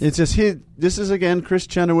Chenoweth. It's just this is, again, Chris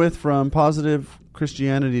Chenoweth from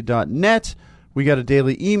PositiveChristianity.net. We got a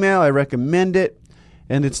daily email. I recommend it.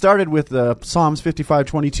 And it started with Psalms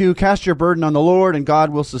 55:22. Cast your burden on the Lord, and God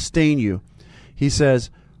will sustain you. He says,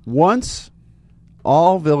 once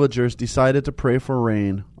all villagers decided to pray for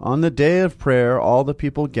rain. On the day of prayer, all the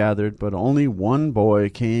people gathered, but only one boy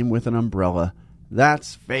came with an umbrella.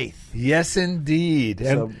 That's faith. Yes, indeed.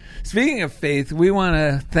 So, and speaking of faith, we want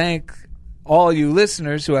to thank all you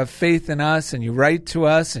listeners who have faith in us and you write to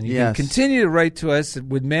us, and you Yes. can continue to write to us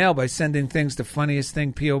with mail by sending things to Funniest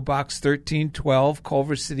Thing, P.O. Box 1312,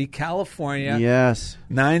 Culver City, California, Yes.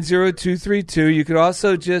 90232. You could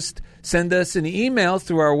also just send us an email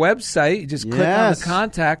through our website. You just click on Yes. the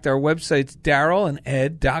contact. Our website's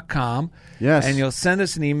DarylAndEd.com. Yes. And you'll send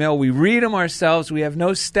us an email. We read them ourselves. We have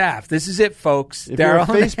no staff. This is it, folks. If you're a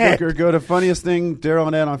Daryl and Ed. Facebooker, go to Funniest Thing, Daryl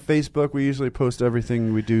and Ed on Facebook. We usually post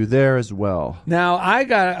everything we do there as well. Now, I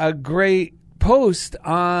got a great post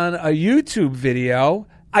on a YouTube video.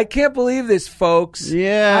 I can't believe this, folks.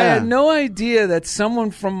 Yeah. I had no idea that someone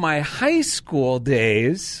from my high school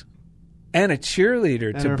days and a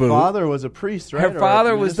cheerleader And to her boot. father was a priest, right? Her Or a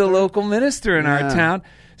father was the minister? local minister in our Yeah. town.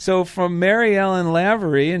 So from Mary Ellen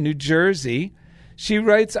Lavery in New Jersey, she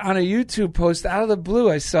writes on a YouTube post out of the blue.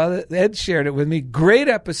 I saw that Ed shared it with me. Great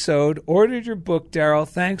episode. Ordered your book, Daryl.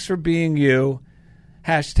 Thanks for being you.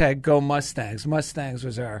 # Go Mustangs. Mustangs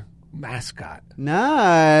was our mascot.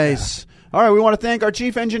 Nice. All right, we want to thank our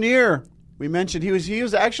chief engineer. We mentioned he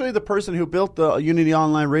was actually the person who built the Unity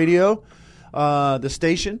Online Radio, the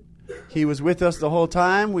station. He was with us the whole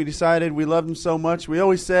time. We decided we loved him so much. We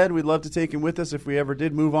always said we'd love to take him with us if we ever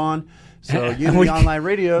did move on. So Unity Online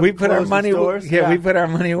Radio, we put our closed money. its doors. We put our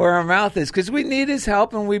money where our mouth is because we need his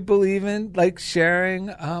help, and we believe in like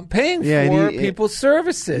sharing, paying Yeah, and for he- people's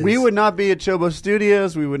services. We would not be at Chobo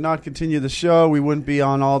Studios. We would not continue the show. We wouldn't be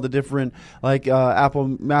on all the different like Apple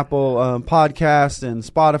Podcast and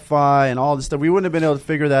Spotify and all this stuff. We wouldn't have been able to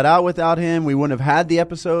figure that out without him. We wouldn't have had the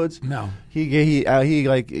episodes. No. He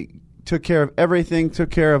like took care of everything.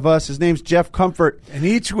 Took care of us. His name's Jeff Comfort. And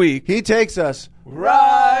each week, He takes us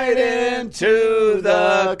right into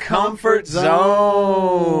the comfort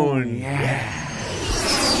zone. We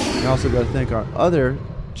also got to thank our other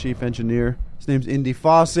chief engineer. His name's Indy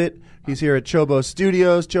Fawcett. He's here at Chobo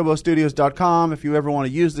Studios, chobostudios.com if you ever want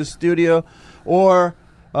to use this studio. Or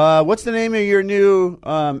what's the name of your new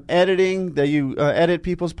editing that you edit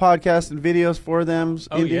people's podcasts and videos for them?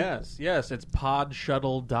 Oh, Indy? yes. It's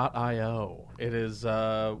podshuttle.io. It is,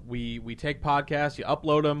 we take podcasts, you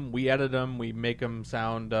upload them, we edit them, we make them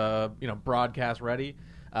sound, broadcast ready.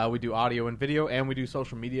 We do audio and video, and we do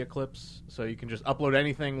social media clips. So you can just upload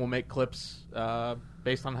anything. We'll make clips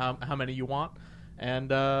based on how many you want. And,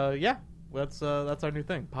 that's our new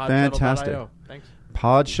thing, Fantastic. podshuttle.io. Thanks.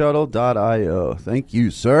 Podshuttle.io. Thank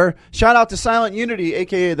you, sir. Shout out to Silent Unity,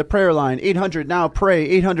 a.k.a. the prayer line,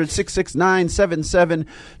 800-NOW-PRAY,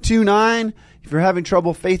 800-669-7729. If you're having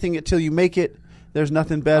trouble faithing it till you make it, there's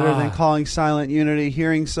nothing better than calling Silent Unity,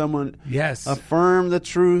 hearing someone yes, affirm the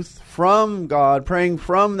truth from God, praying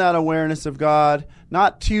from that awareness of God,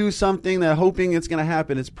 not to something that hoping it's going to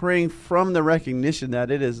happen. It's praying from the recognition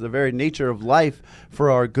that it is the very nature of life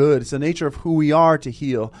for our good. It's the nature of who we are to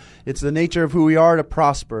heal. It's the nature of who we are to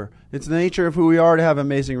prosper. It's the nature of who we are to have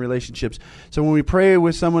amazing relationships. So when we pray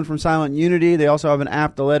with someone from Silent Unity, they also have an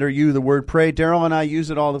app, the letter U, the word pray. Daryl and I use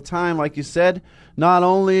it all the time. Like you said, not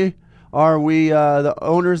only are we the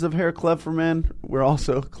owners of Hair Club for Men, we're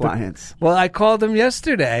also clients. Well, I called them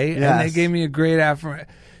yesterday, and they Yes. gave me a great affirmation.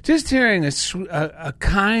 Just hearing a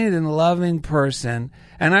kind and loving person,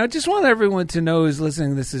 and I just want everyone to know who's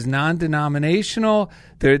listening, this is non-denominational.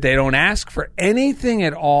 They don't ask for anything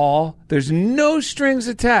at all. There's no strings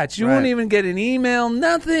attached. You won't Right. even get an email,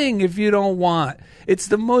 nothing if you don't want. It's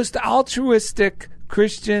the most altruistic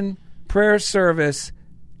Christian prayer service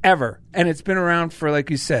ever. And it's been around for, like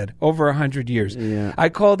you said, over 100 years. Yeah. I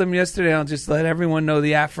called them yesterday. I'll just let everyone know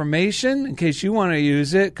the affirmation in case you want to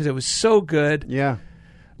use it because it was so good. Yeah.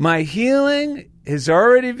 My healing has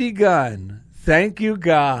already begun. Thank you,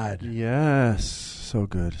 God. Yes. So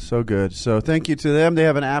good. So good. So thank you to them. They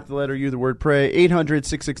have an app, the letter U, the word pray,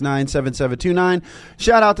 800-669-7729.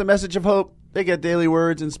 Shout out to Message of Hope. They get daily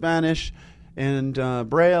words in Spanish and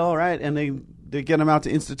Braille, right? And they get them out to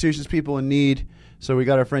institutions, people in need. So we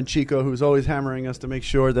got our friend Chico, who's always hammering us to make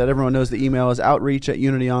sure that everyone knows the email is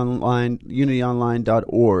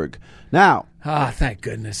outreach@unityonline.org. Now, Thank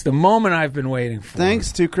goodness. The moment I've been waiting for.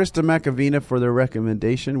 thanks to Krista McAvina for their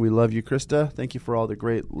recommendation. We love you, Krista. Thank you for all the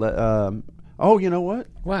great... oh, you know what?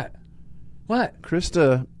 What? What?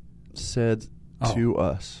 Krista said to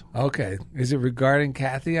us. Okay. Is it regarding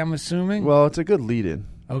Kathy, I'm assuming? Well, it's a good lead-in.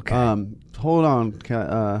 Okay. Hold on,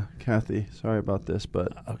 Kathy. Sorry about this, but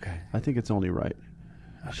Okay. I think it's only right.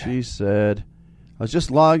 Okay. She said, I was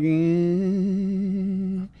just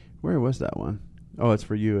logging... Where was that one? Oh, it's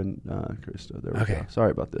for you and Krista. There we Okay. go.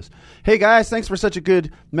 Sorry about this. Hey, guys, thanks for such a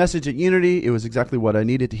good message at Unity. It was exactly what I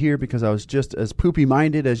needed to hear because I was just as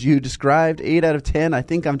poopy-minded as you described. 8 out of 10. I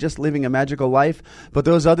think I'm just living a magical life, but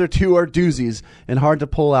those other 2 are doozies and hard to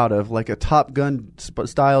pull out of, like a Top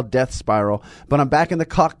Gun-style death spiral. But I'm back in the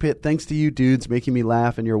cockpit thanks to you dudes making me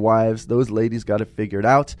laugh and your wives. Those ladies got it figured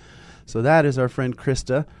out. So that is our friend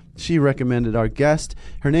Krista. She recommended our guest.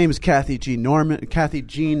 Her name is Kathy Jean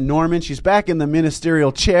Norman. She's back in the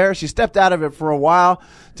ministerial chair. She stepped out of it for a while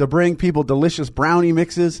to bring people delicious brownie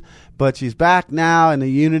mixes, but she's back now in the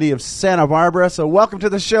Unity of Santa Barbara. So welcome to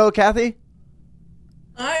the show, Kathy.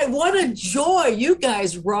 What a joy. You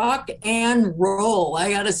guys rock and roll,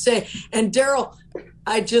 I got to say. And Daryl,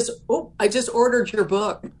 I just ordered your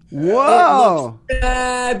book. Whoa. It looks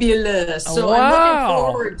fabulous. So Wow. I'm looking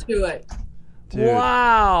forward to it. Dude.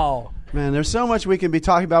 Wow. Man, there's so much we can be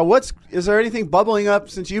talking about. Is there anything bubbling up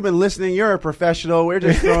since you've been listening? You're a professional. We're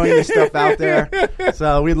just throwing this stuff out there.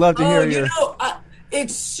 So we'd love to hear your...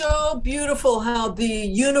 It's so beautiful how the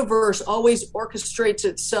universe always orchestrates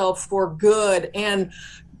itself for good. And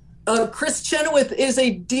Chris Chenoweth is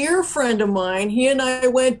a dear friend of mine. He and I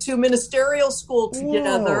went to ministerial school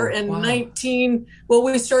together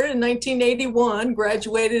we started in 1981,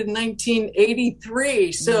 graduated in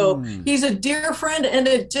 1983. So he's a dear friend, and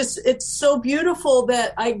it's so beautiful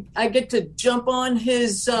that I get to jump on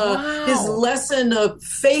his lesson of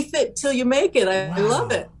faith it till you make it. I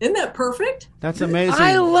love it. Isn't that perfect? That's amazing.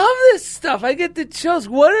 I love this stuff. I get the chills.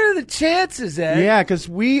 What are the chances, Ed? Yeah, because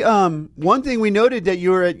we one thing we noted that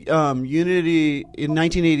you were at Unity in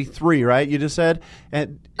 1983, right? You just said.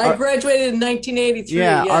 And I graduated in 1983.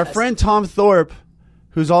 Yeah, yes. our friend Tom Thorpe,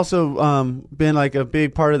 who's also been like a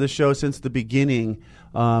big part of the show since the beginning,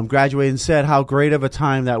 graduated and said how great of a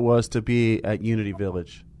time that was to be at Unity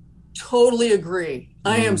Village. Totally agree.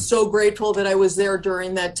 I am so grateful that I was there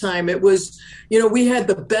during that time. It was, we had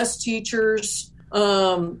the best teachers. We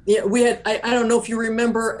had, I don't know if you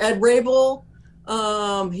remember Ed Rabel.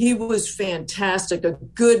 He was fantastic, a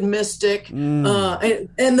good mystic. And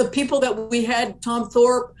the people that we had, Tom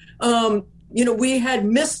Thorpe, we had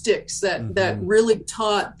mystics that really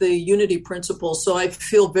taught the unity principles. So I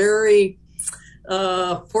feel very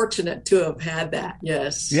fortunate to have had that.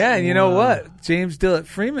 Yes. Yeah, and you know what? James Dillett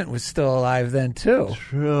Freeman was still alive then too.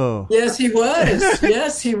 True. Yes, he was.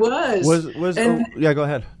 Yes, he was. Yeah, go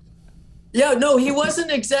ahead. Yeah, no, he wasn't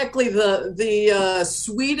exactly the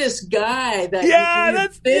sweetest guy that you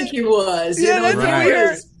think he was. That's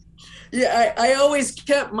weird. Yeah, I always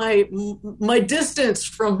kept my distance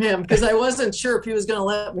from him because I wasn't sure if he was going to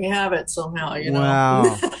let me have it somehow.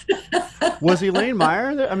 Wow. Was Elaine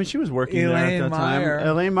Meyer there? I mean, she was working there at that time.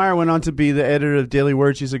 Elaine Meyer went on to be the editor of Daily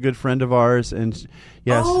Word. She's a good friend of ours, and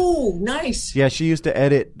yes. Oh, nice. Yeah, she used to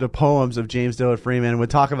edit the poems of James Dillett Freeman and would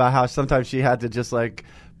talk about how sometimes she had to just like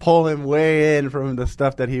pull him way in from the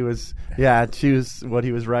stuff that he was. Yeah, choose what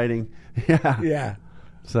he was writing. Yeah. Yeah.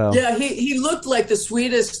 So yeah, he looked like the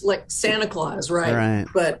sweetest, like Santa Claus, right?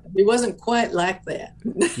 But he wasn't quite like that.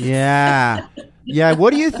 Yeah.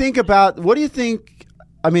 What do you think?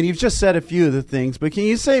 I mean, you've just said a few of the things, but can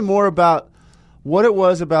you say more about what it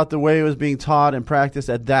was about the way it was being taught and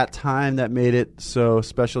practiced at that time that made it so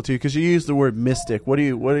special to you? Because you used the word mystic. What do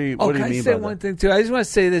you mean by that? Can I say one thing too? I just want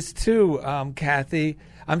to say this too, Kathy.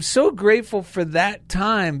 I'm so grateful for that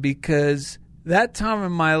time because that time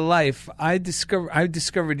in my life, I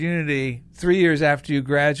discovered Unity 3 years after you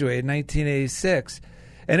graduated, 1986.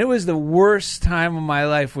 And it was the worst time of my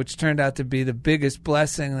life, which turned out to be the biggest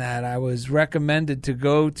blessing, that I was recommended to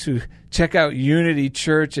go to check out Unity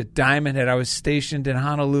Church at Diamond Head. I was stationed in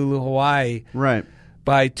Honolulu, Hawaii. Right.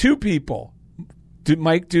 By two people,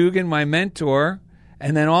 Mike Dugan, my mentor,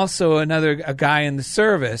 and then also a guy in the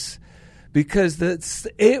service, because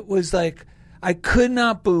it was like I could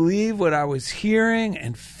not believe what I was hearing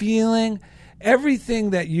and feeling.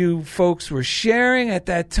 Everything that you folks were sharing at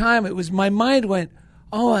that time, my mind went,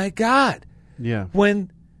 oh my God. Yeah.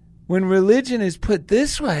 When religion is put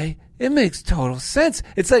this way, it makes total sense.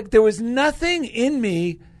 It's like there was nothing in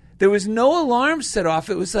me. There was no alarm set off.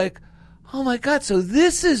 It was like, oh my God, so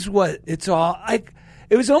this is what it's all like.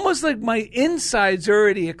 It was almost like my insides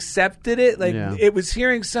already accepted it. Like It was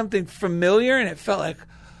hearing something familiar, and it felt like,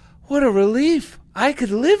 what a relief. I could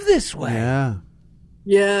live this way. Yeah.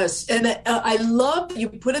 Yes, and I love that you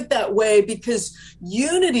put it that way, because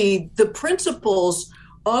unity, the principles,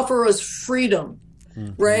 offer us freedom,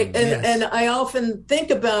 right? And I often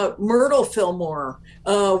think about Myrtle Fillmore,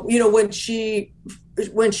 when she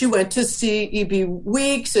went to see E.B.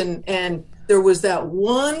 Weeks, and there was that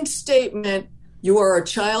one statement You are a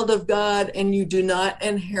child of God, and you do not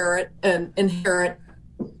inherit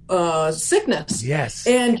sickness. Yes.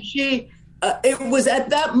 And it was at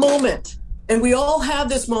that moment, and we all have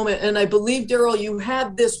this moment, and I believe, Daryl, you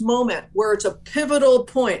had this moment where it's a pivotal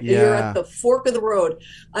point, and you're at the fork of the road.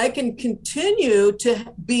 I can continue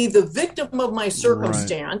to be the victim of my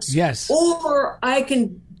circumstance, Right. Yes, or I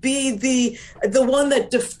can be the one that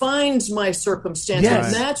defines my circumstance. Yes.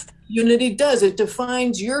 And that's what unity does. It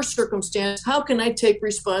defines your circumstance. How can I take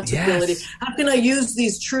responsibility? Yes. How can I use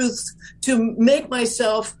these truths to make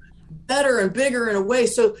myself better and bigger in a way?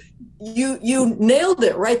 So you nailed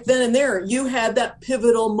it right then and there. You had that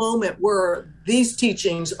pivotal moment where these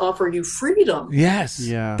teachings offer you freedom. Yes.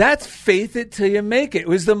 Yeah. That's faith it till you make it. It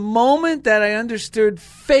was the moment that I understood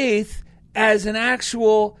faith as an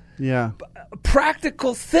actual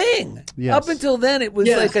practical thing. Yes. Up until then, it was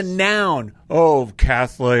Yes. like a noun. Oh,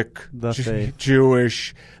 Catholic, The faith.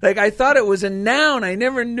 Jewish. Like, I thought it was a noun. I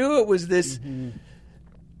never knew it was this...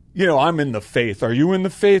 I'm in the faith. Are you in the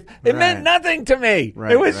faith? It meant nothing to me.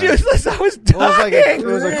 Right, it was right. useless. I was dying. Well,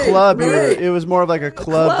 it was a club. Right. It was more of like a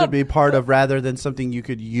club to club. be part of rather than something you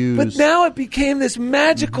could use. But now it became this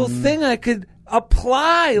magical thing I could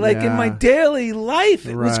apply, like in my Yeah. daily life.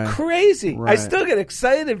 It was Right. crazy. I Right. still get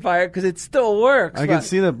excited by it because it still works. I can but-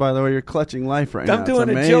 see that, by the way. You're clutching life right now. I'm It's doing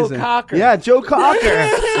a Joe amazing. Cocker. Yeah, Joe Cocker,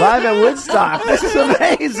 live at Woodstock. This is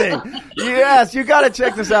amazing. Yes, you got to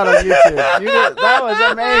check this out on YouTube. That was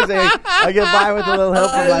amazing. I get by with a little help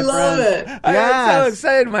from my I love friend. it. I got so Yes,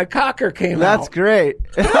 excited my cocker came that's out. great.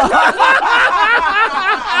 You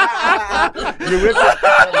whipped it.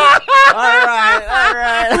 All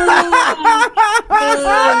right.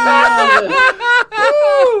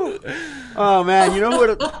 Oh man, you know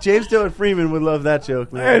what? James Dillon Freeman would love that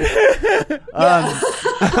joke, man.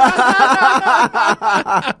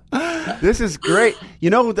 This is great. You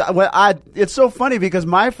know, it's so funny because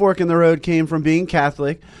my fork in the road came from being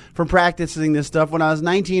Catholic, from practicing this stuff. When I was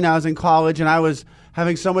 19, I was in college and I was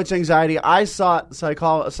having so much anxiety. I sought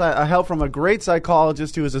help from a great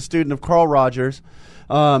psychologist who was a student of Carl Rogers,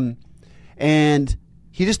 and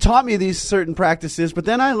he just taught me these certain practices. But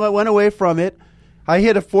then I went away from it. I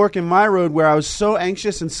hit a fork in my road where I was so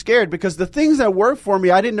anxious and scared because the things that worked for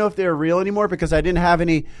me, I didn't know if they were real anymore because I didn't have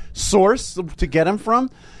any source to get them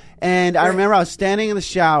from. And I remember I was standing in the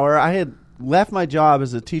shower. I had left my job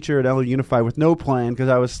as a teacher at LA Unified with no plan because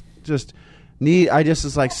I was just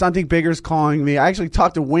was like, something bigger is calling me. I actually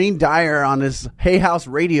talked to Wayne Dyer on his Hay House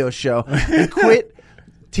radio show and quit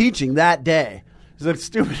teaching that day. It was the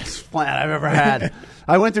stupidest plan I've ever had.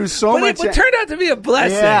 I went through so much. It turned out to be a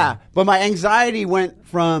blessing. Yeah, but my anxiety went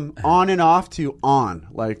from on and off to on.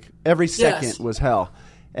 Like every second was hell.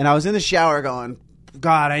 And I was in the shower going,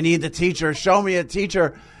 God, I need the teacher. Show me a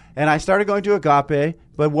teacher. And I started going to Agape.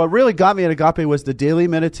 But what really got me at Agape was the daily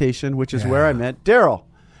meditation, which is where I met Daryl.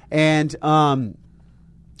 And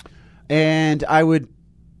I would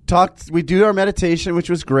we'd do our meditation, which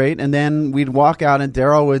was great, and then we'd walk out, and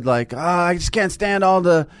Daryl would like, I just can't stand all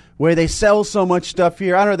the way they sell so much stuff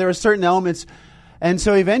here. I don't know, there were certain elements, and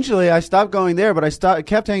so eventually I stopped going there, but I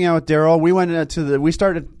kept hanging out with Daryl. We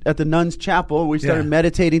started at the Nuns Chapel. We started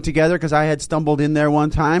meditating together because I had stumbled in there one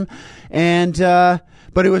time, and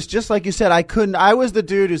but it was just like you said. I was the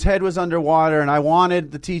dude whose head was underwater, and I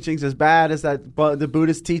wanted the teachings as bad as the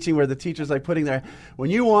Buddhist teaching where the teacher's like putting their, when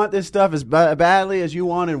you want this stuff as badly as you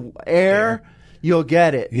wanted air, you'll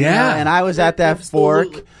get it. Yeah. And I was at that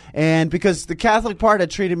Absolutely. fork. And because the Catholic part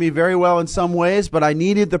had treated me very well in some ways, but I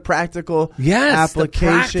needed the practical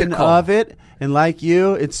application practical. of it. And like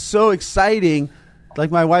you, it's so exciting. Like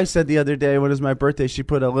my wife said the other day, when it was my birthday, she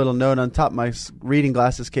put a little note on top of my reading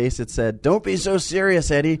glasses case. It said, "Don't be so serious,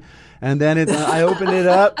 Eddie." And then I opened it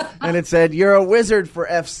up, and it said, "You're a wizard for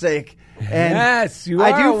F's sake." And Yes, you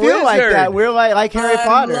I are do a feel like wizard. that. We're like Harry I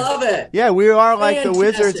Potter. love it. Yeah, we are like the Fantastic.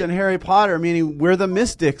 wizards in Harry Potter, meaning we're the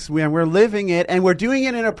mystics. We're living it, and we're doing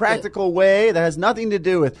it in a practical way that has nothing to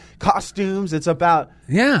do with costumes. It's about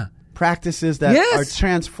practices that are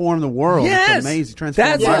transform the world. Yes. It's amazing. Transform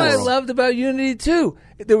That's my what I world. loved about Unity too.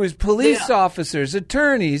 There was police officers,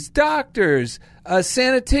 attorneys, doctors, a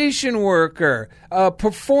sanitation worker, a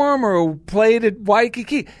performer who played at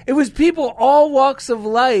Waikiki. It was people all walks of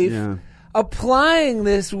life applying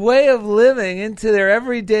this way of living into their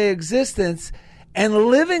everyday existence and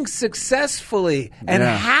living successfully and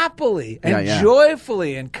happily and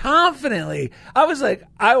joyfully and confidently. I was like,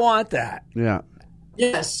 I want that. Yeah.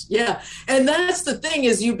 Yes, yeah. And that's the thing,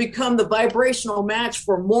 is you become the vibrational match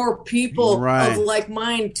for more people of like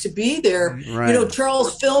mind to be there. Right. You know,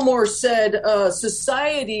 Charles Fillmore said,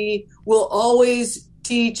 society will always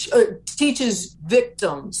teaches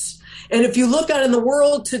victims. And if you look out in the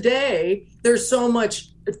world today, there's so much.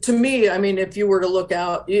 To me, I mean, if you were to look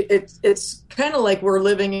out, it's kind of like we're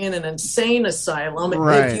living in an insane asylum.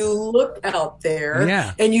 Right. If you look out there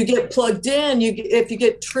Yeah. and you get plugged in, if you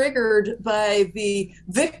get triggered by the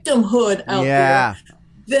victimhood out Yeah.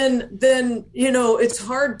 there, then it's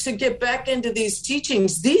hard to get back into these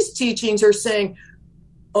teachings. These teachings are saying,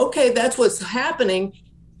 okay, that's what's happening.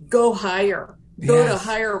 Go higher. Go to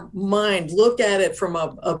higher mind. Look at it from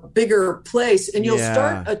a bigger place, and you'll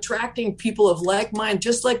start attracting people of like mind,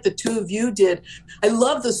 just like the two of you did. I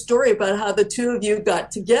love the story about how the two of you got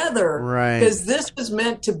together, Right? Because this was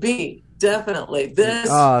meant to be. Definitely, this.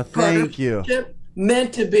 Thank you,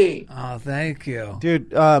 meant to be. Oh, thank you, dude.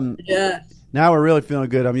 Yeah. Now we're really feeling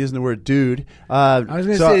good. I'm using the word dude. I was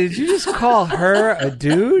going to say, did you just call her a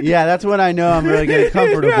dude? Yeah, that's when I know I'm really getting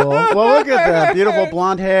comfortable. Well, look at that beautiful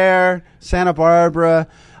blonde hair, Santa Barbara.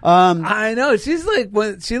 I know. She's like,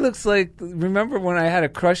 she looks like, remember when I had a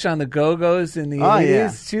crush on the Go-Go's in the 80s?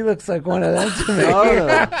 Yeah. She looks like one of them to me.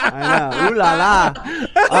 I know. Ooh la la.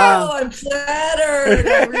 I'm flattered.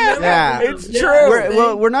 I remember. Yeah. It's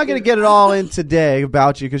true. We're not going to get it all in today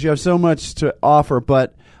about you because you have so much to offer,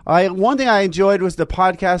 but one thing I enjoyed was the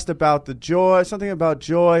podcast about the joy, something about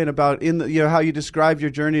joy, and about how you described your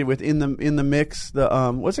journey within the mix. The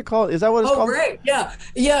what's it called? Is that what it's called? Oh, great!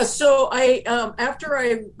 Yeah. So I after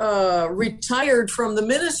I retired from the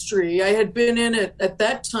ministry, I had been in it at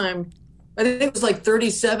that time. I think it was like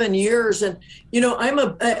 37 years, and I'm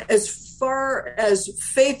as far as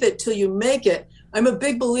faith it till you make it. I'm a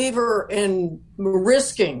big believer in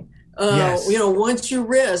risking. Yes. Once you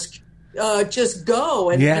risk. Just go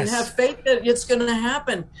and have faith that it's going to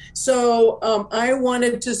happen. So I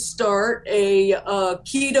wanted to start a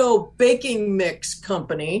keto baking mix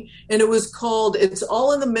company, and it was called It's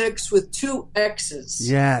All in the Mix with 2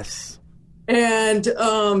 X's. Yes. And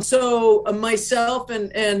so myself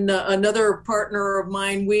and another partner of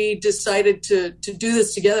mine, we decided to do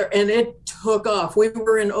this together, and it took off. We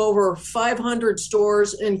were in over 500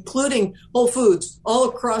 stores, including Whole Foods, all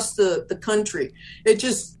across the country. It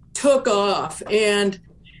just took off, and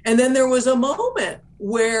then there was a moment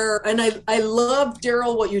where, and I love,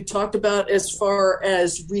 Daryl, what you talked about as far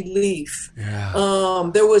as relief. Yeah.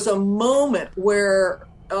 There was a moment where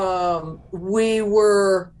we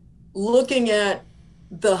were looking at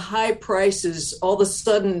the high prices. All of a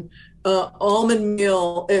sudden, almond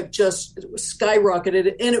meal, it just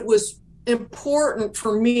skyrocketed, and it was important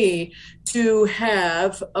for me to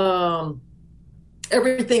have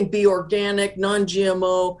everything be organic,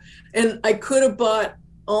 non-GMO. And I could have bought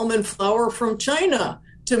almond flour from China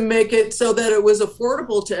to make it so that it was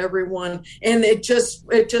affordable to everyone. And it just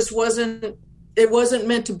wasn't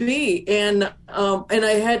meant to be. And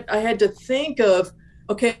I had to think of,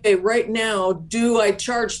 okay, right now, do I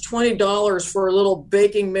charge $20 for a little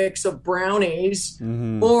baking mix of brownies,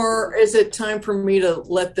 or is it time for me to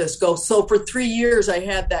let this go? So for 3 years, I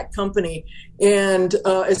had that company. And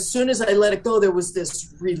as soon as I let it go, there was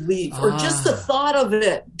this relief, or just the thought of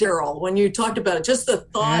it, Daryl, when you talked about it, just the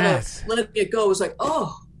thought of letting it go was like,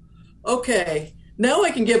 oh, okay, now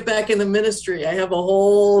I can get back in the ministry. I have a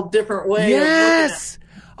whole different way of looking at it.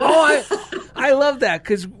 Oh, I love that,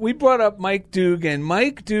 because we brought up Mike Dugan.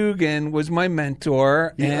 Mike Dugan was my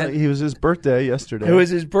mentor. And he was his birthday yesterday. It was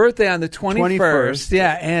his birthday on the 21st.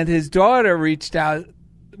 Yeah, and his daughter reached out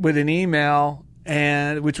with an email,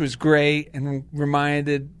 which was great, and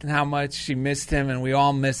reminded how much she missed him, and we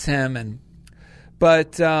all miss him.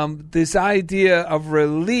 But this idea of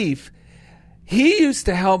relief, he used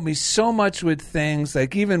to help me so much with things,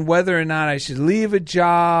 like even whether or not I should leave a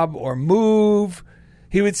job or move.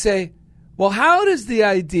 He would say, well, how does the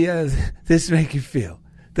idea of this make you feel?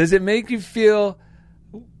 Does it make you feel,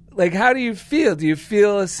 like, how do you feel? Do you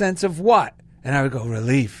feel a sense of what? And I would go,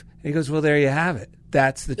 relief. And he goes, well, there you have it.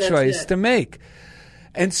 That's the choice to make.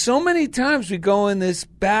 And so many times we go in this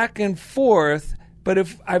back and forth, but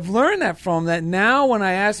if I've learned that from that, now when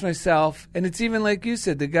I ask myself, and it's even like you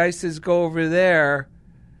said, the guy says, go over there,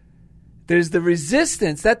 there's the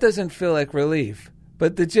resistance. That doesn't feel like relief.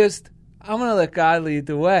 But I'm going to let God lead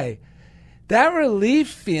the way. That relief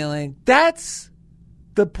feeling, that's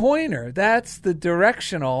the pointer. That's the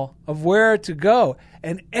directional of where to go.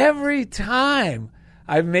 And every time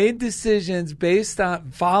I've made decisions based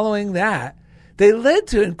on following that, they led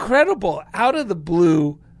to incredible,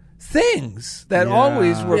 out-of-the-blue things that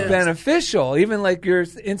always were beneficial, even like your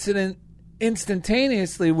incident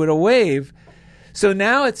instantaneously with a wave. So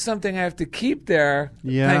now it's something I have to keep there.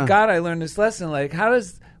 Yeah. Thank God I learned this lesson. Like,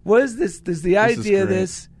 what is this? Does the idea of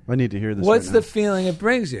this I need to hear this. What's right the now. feeling it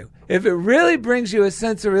brings you? If it really brings you a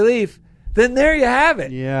sense of relief, then there you have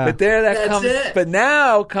it. Yeah. But there that That's comes. it. But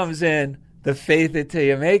now comes in the faith it till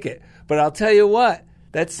you make it. But I'll tell you what,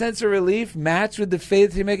 that sense of relief matched with the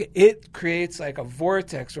faith till you make it, it creates like a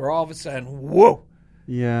vortex where all of a sudden, whoa,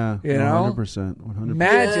 Yeah, You know? 100%. 100%.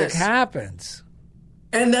 magic Yes. happens.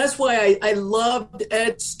 And that's why I loved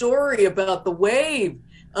Ed's story about the wave.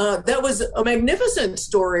 That was a magnificent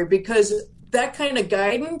story because that kind of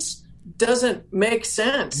guidance doesn't make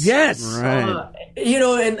sense. Yes. Right.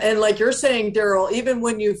 And like you're saying, Daryl, even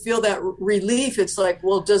when you feel that relief, it's like,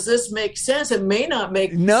 well, does this make sense? It may not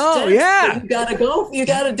make sense. yeah. But you got to go. You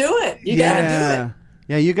got to do it. You got to do it.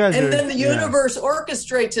 Yeah, you guys are. And then the yeah. universe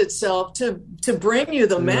orchestrates itself to bring you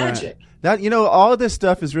the magic. That all of this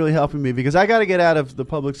stuff is really helping me because I got to get out of the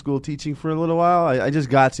public school teaching for a little while. I just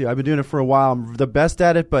got to. I've been doing it for a while. I'm the best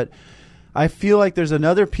at it, but I feel like there's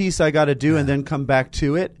another piece I got to do and then come back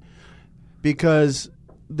to it because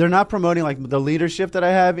they're not promoting like the leadership that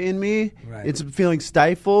I have in me. Right. It's feeling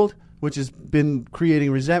stifled, which has been creating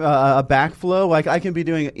a backflow. Like I can be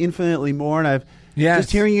doing infinitely more, and I've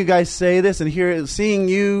just hearing you guys say this and seeing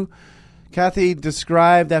you, Kathy,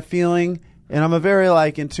 describe that feeling. And I'm a very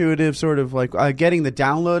like intuitive sort of like getting the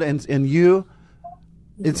download and you,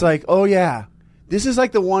 it's like, oh yeah, this is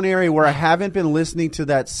like the one area where I haven't been listening to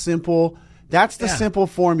that simple. That's the simple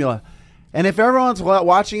formula. And if everyone's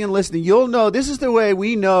watching and listening, you'll know this is the way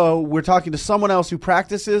we know we're talking to someone else who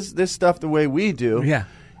practices this stuff the way we do. Yeah.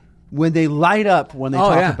 When they light up when they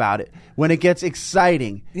talk about it, when it gets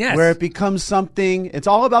exciting, where it becomes something. It's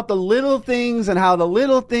all about the little things and how the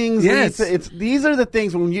little things. Yes. These are the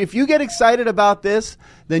things. If you get excited about this,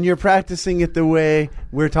 then you're practicing it the way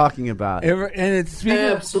we're talking about it. And it's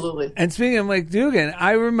Absolutely. And speaking of Mike Dugan,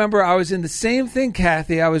 I remember I was in the same thing,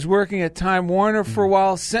 Kathy. I was working at Time Warner for a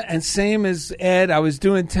while, and same as Ed, I was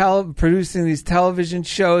doing producing these television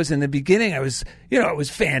shows. In the beginning, I was, it was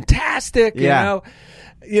fantastic,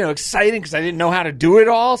 exciting because I didn't know how to do it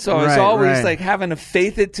all. So I was always like having to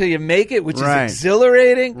faith it till you make it, which is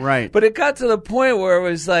exhilarating. Right. But it got to the point where it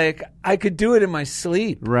was like I could do it in my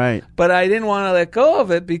sleep. Right. But I didn't want to let go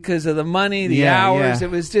of it because of the money, the hours. Yeah.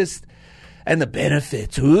 It was just, and the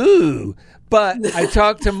benefits. Ooh. But I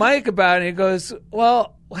talked to Mike about it, and he goes,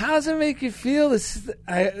 well, how does it make you feel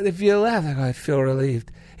if you laugh? I go, I feel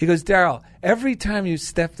relieved. He goes, Daryl, every time you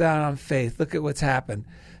stepped out on faith, look at what's happened.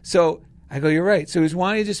 So I go, you're right. So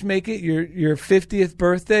why don't you just make it your 50th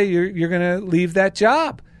birthday? You're going to leave that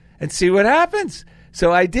job and see what happens.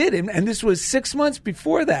 So I did. And this was 6 months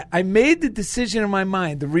before that. I made the decision in my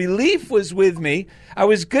mind. The relief was with me. I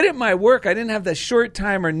was good at my work. I didn't have the short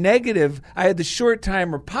timer negative. I had the short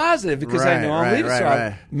timer positive because I know I'm leaving. So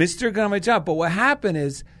I missed her on my job. But what happened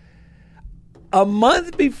is a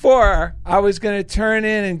month before I was going to turn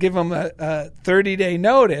in and give them a 30-day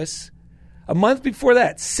notice, a month before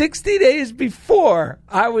that, 60 days before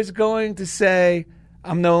I was going to say,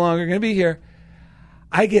 I'm no longer going to be here,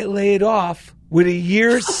 I get laid off with a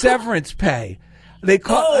year's severance pay. They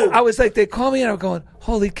call me and I'm going,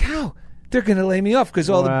 holy cow, they're going to lay me off because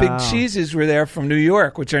all the big cheeses were there from New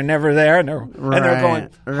York, which are never there. And they're going,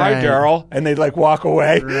 hi, Daryl. And they'd like walk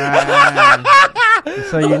away. Right.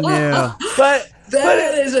 So you knew.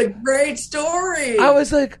 That is a great story. I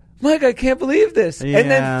was like, Mike, I can't believe this. Yeah.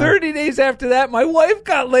 And then 30 days after that, my wife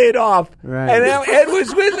got laid off. Right. And now Ed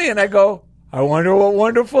was with me. And I go, I wonder what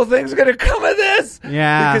wonderful thing's going to come of this.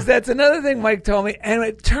 Yeah. Because that's another thing Mike told me. And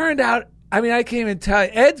it turned out, I can't even tell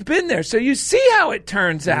you. Ed's been there. So you see how it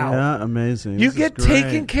turns out. Yeah, amazing. You This get is great.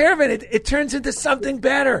 taken care of it. It turns into something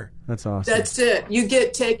better. That's awesome. That's it. You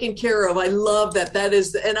get taken care of. I love that. That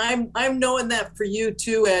is, and I'm knowing that for you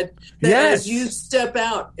too, Ed. That as you step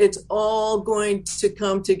out, it's all going to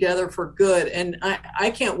come together for good. And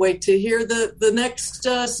I can't wait to hear the next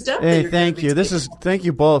step. Hey, thank you. Thank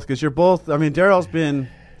you both because you're both. Daryl's been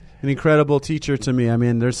an incredible teacher to me.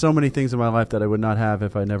 There's so many things in my life that I would not have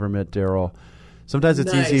if I never met Daryl. Sometimes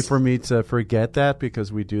it's easy for me to forget that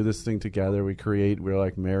because we do this thing together. We're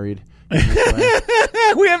like married.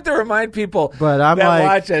 We have to remind people that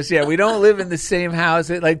watch us. Yeah, we don't live in the same house.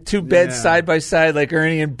 Like two beds side by side, like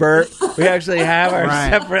Ernie and Bert. We actually have our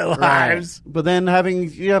separate lives. But then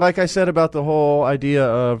having, like I said about the whole idea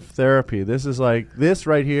of therapy, this is like this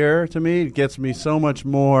right here to me gets me so much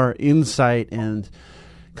more insight and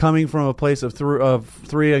coming from a place of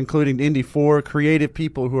three, including Indy 4 creative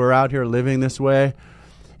people who are out here living this way.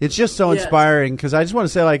 It's just so inspiring because I just want to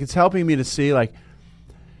say it's helping me to see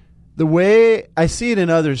the way I see it in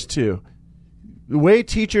others too. The way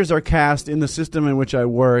teachers are cast in the system in which I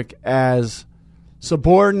work as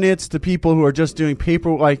subordinates to people who are just doing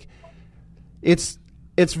paper, it's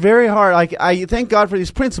it's very hard. Like, I thank God for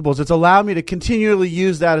these principles. It's allowed me to continually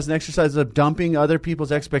use that as an exercise of dumping other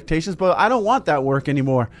people's expectations. But I don't want that work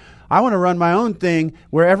anymore. I want to run my own thing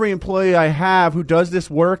where every employee I have who does this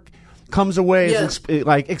work comes away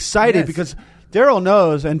excited because Daryl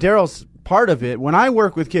knows, and Daryl's part of it. When I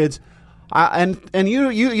work with kids, and you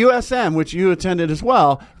USM, which you attended as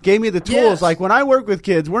well, gave me the tools. Yes. Like, when I work with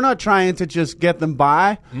kids, we're not trying to just get them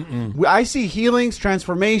by. I see healings,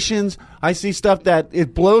 transformations. I see stuff that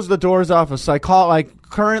it blows the doors off of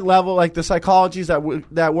current level, like the psychologies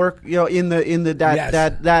that work, in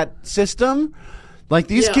that system. Like,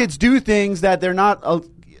 these kids do things that they're not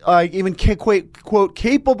even quote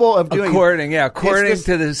capable of doing. According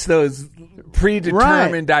to those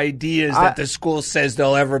predetermined ideas that the school says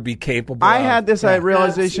they'll ever be capable of. I had this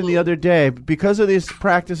realization the other day because of these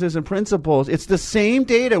practices and principles. It's the same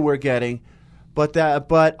data we're getting, but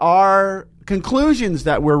our conclusions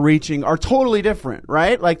that we're reaching are totally different,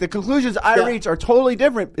 right? Like, the conclusions I reach are totally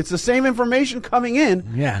different. It's the same information coming in.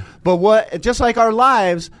 Yeah. But just like our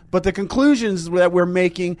lives, but the conclusions that we're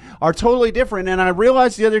making are totally different. And I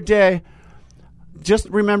realized the other day, just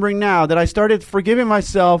remembering now, that I started forgiving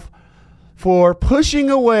myself for pushing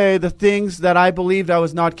away the things that I believed I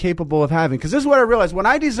was not capable of having. Because this is what I realized. When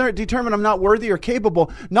I determine I'm not worthy or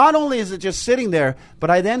capable, not only is it just sitting there, but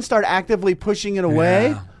I then start actively pushing it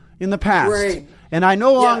away in the past. Right. And I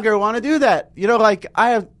no longer want to do that.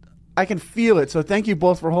 I can feel it. So thank you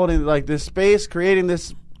both for holding this space, creating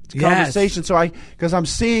this conversation. So because I'm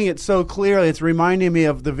seeing it so clearly, it's reminding me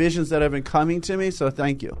of the visions that have been coming to me. So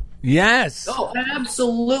thank you. Yes. Oh,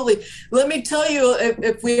 absolutely. Let me tell you,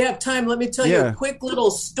 if we have time, let me tell you a quick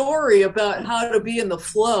little story about how to be in the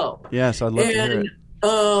flow. Yes, I'd love to hear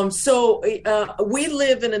it. So we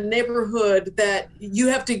live in a neighborhood that you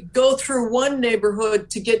have to go through one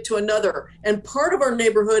neighborhood to get to another. And part of our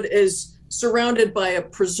neighborhood is surrounded by a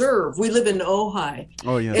preserve. We live in Ojai.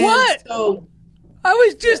 Oh, yeah. And What? So, I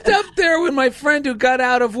was just up there with my friend who got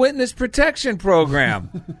out of witness protection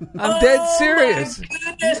program. I'm dead serious. My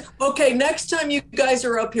goodness. Okay, next time you guys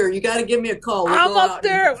are up here, you got to give me a call. We'll I'm go up out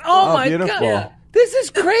there. and- Oh, my beautiful. God. Yeah. This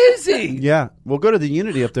is crazy. Yeah, we'll go to the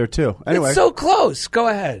Unity up there too. Anyway, It's so close. Go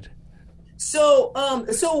ahead. So,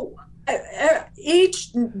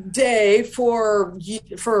 each day for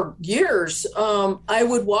years, I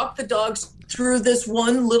would walk the dogs through this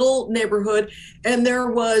one little neighborhood, and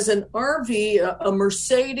there was an RV, a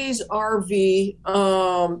Mercedes RV,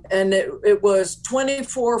 and it was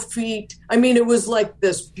 24 feet. I mean, it was like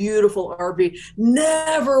this beautiful RV,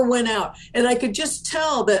 never went out. And I could just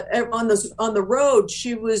tell that on the road,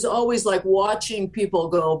 she was always like watching people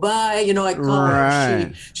go by. I call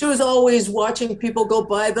her she was always watching people go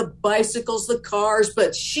by, the bicycles, the cars,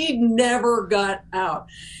 but she never got out.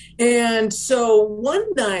 And so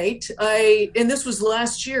one night, and this was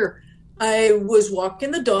last year, I was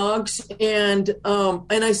walking the dogs, and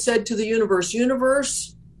I said to the universe,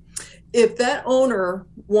 if that owner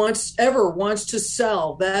ever wants to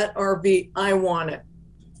sell that RV, I want it.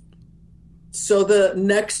 So the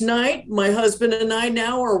next night, my husband and I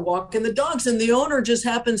now are walking the dogs, and the owner just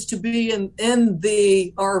happens to be in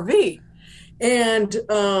the RV. And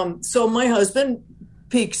so my husband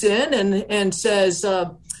peeks in and says,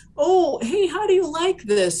 oh, hey, how do you like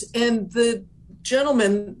this? And the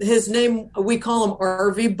gentleman, his name, we call him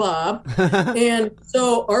RV Bob. And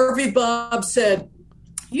so RV Bob said,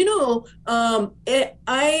 we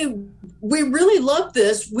really love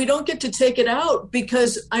this. We don't get to take it out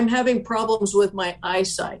because I'm having problems with my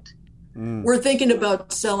eyesight. We're thinking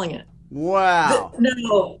about selling it. wow.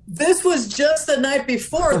 No, this was just the night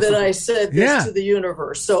before that I said this to the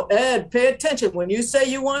universe. So, Ed, pay attention. When you say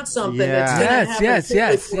you want something, it's going to happen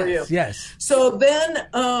quickly for you. Yes. So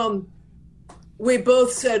then we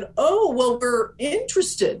both said, oh, well, we're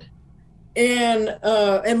interested. And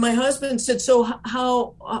my husband said, so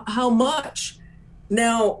how much?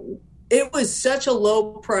 Now, it was such a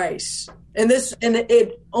low price. And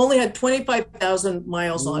it only had 25,000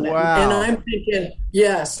 miles on it. Wow. And I'm thinking,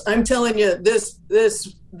 yes, I'm telling you, this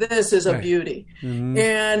is a beauty. Mm-hmm.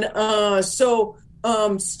 And so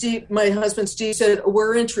Steve, my husband Steve, said,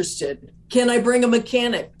 we're interested. Can I bring a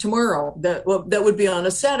mechanic tomorrow? That would be on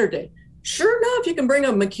a Saturday. Sure enough, you can bring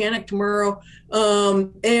a mechanic tomorrow.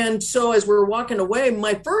 And so as we're walking away,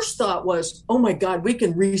 my first thought was, oh my God, we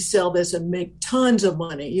can resell this and make tons of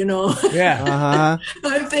money, Yeah. Uh-huh.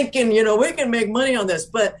 I'm thinking, we can make money on this,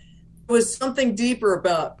 but it was something deeper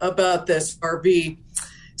about this RV.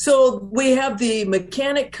 So we have the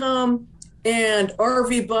mechanic come, and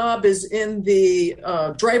RV Bob is in the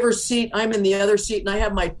driver's seat. I'm in the other seat, and I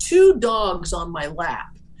have my two dogs on my lap.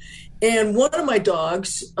 And one of my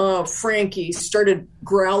dogs, Frankie, started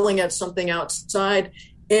growling at something outside.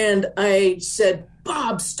 And I said,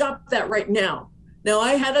 Bob, stop that right now. Now,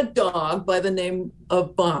 I had a dog by the name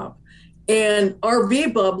of Bob. And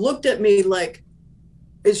RV Bob looked at me like,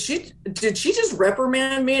 did she just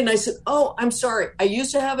reprimand me? And I said, oh, I'm sorry. I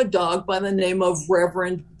used to have a dog by the name of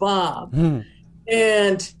Reverend Bob.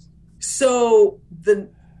 And so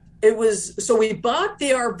we bought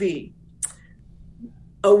the RV.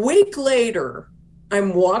 A week later,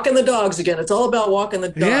 I'm walking the dogs again. It's all about walking the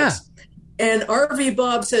dogs. Yeah. And RV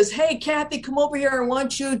Bob says, hey, Kathy, come over here. I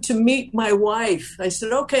want you to meet my wife. I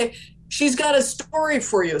said, okay, she's got a story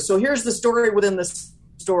for you. So here's the story within the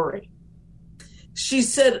story. She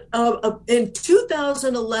said, in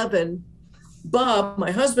 2011, Bob,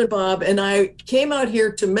 my husband Bob, and I came out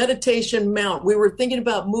here to Meditation Mount. We were thinking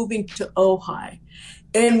about moving to Ojai.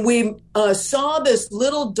 And we saw this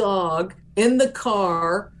little dog in the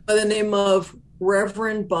car by the name of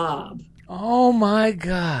Reverend Bob. Oh, my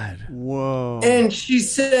God. Whoa. And she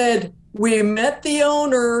said, we met the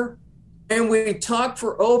owner and we talked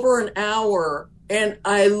for over an hour. And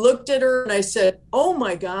I looked at her and I said, oh,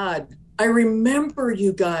 my God, I remember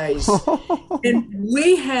you guys. And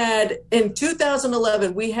we had, in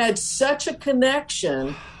 2011, we had such a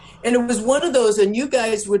connection. And it was one of those, and you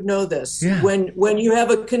guys would know this, when you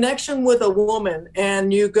have a connection with a woman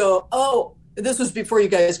and you go, oh, this was before you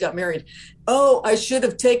guys got married. Oh, I should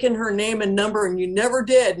have taken her name and number, and you never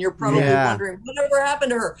did. And you're probably wondering, whatever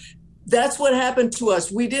happened to her? That's what happened to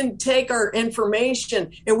us. We didn't take our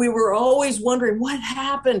information, and we were always wondering what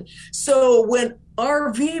happened. So when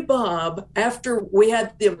RV Bob, after we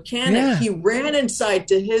had the mechanic, he ran inside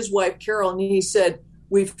to his wife, Carol, and he said,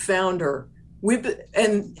 we found her.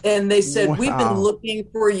 And they said, we've been looking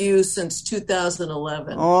for you since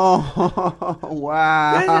 2011. Oh,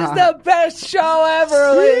 wow. This is the best show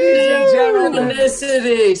ever, ladies and gentlemen.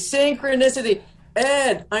 Synchronicity.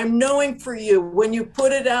 Ed, I'm knowing for you, when you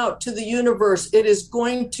put it out to the universe, it is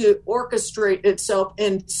going to orchestrate itself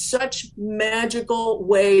in such magical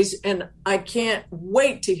ways, and I can't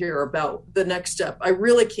wait to hear about the next step. I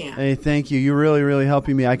really can't. Hey, thank you. You're really, really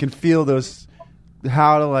helping me. I can feel those,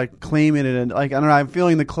 how to like claim it, and like, I don't know, I'm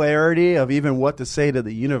feeling the clarity of even what to say to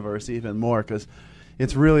the universe even more, because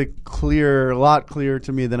it's really clear, a lot clearer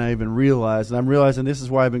to me than I even realized. And I'm realizing this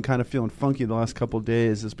is why I've been kind of feeling funky the last couple of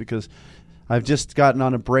days, is because I've just gotten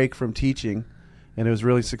on a break from teaching, and it was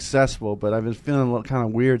really successful, but I've been feeling a little kind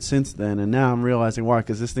of weird since then, and now I'm realizing why,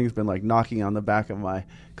 because this thing's been like knocking on the back of my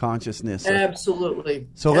consciousness. Absolutely.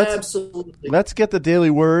 So let's get the daily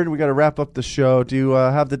word. We got to wrap up the show. Do you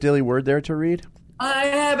have the daily word there to read? I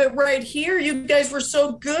have it right here. You guys were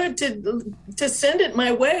so good to send it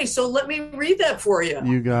my way, so let me read that for you.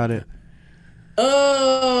 You got it.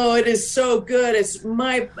 Oh, it is so good.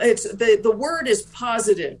 The word is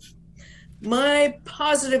positive. My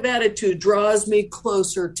positive attitude draws me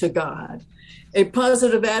closer to God. A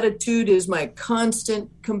positive attitude is my constant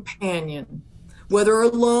companion. Whether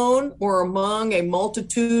alone or among a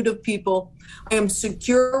multitude of people, I am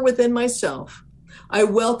secure within myself. I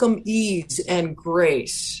welcome ease and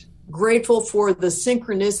grace, grateful for the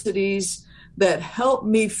synchronicities that help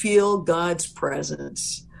me feel God's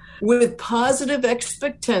presence. With positive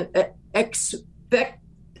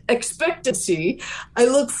expectancy, I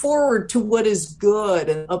look forward to what is good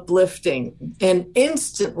and uplifting, and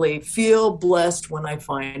instantly feel blessed when I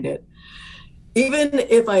find it. Even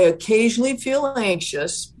if I occasionally feel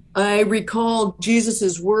anxious, I recall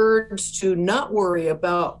Jesus' words to not worry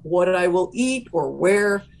about what I will eat or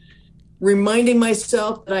wear, reminding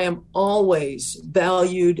myself that I am always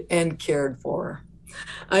valued and cared for.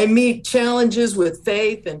 I meet challenges with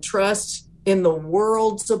faith and trust in the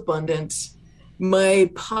world's abundance. My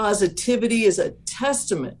positivity is a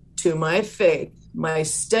testament to my faith, my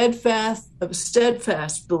steadfast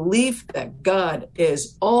belief that God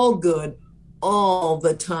is all good all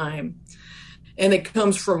the time. And it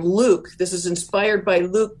comes from Luke. This is inspired by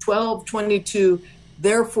Luke 12:22.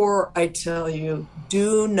 Therefore, I tell you,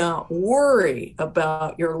 do not worry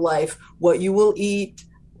about your life, what you will eat,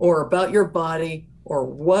 or about your body, or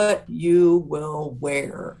what you will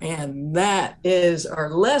wear. And that is our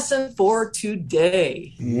lesson for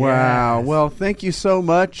today. Wow. Yes. Well, thank you so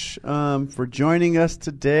much for joining us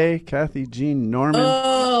today, Kathy Jean Norman.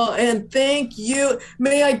 Oh, and thank you.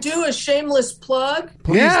 May I do a shameless plug?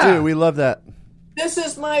 Please do. We love that. This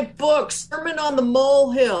is my book, Sermon on the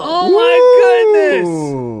Molehill. Oh,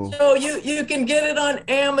 my goodness. So you can get it on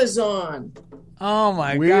Amazon. Oh,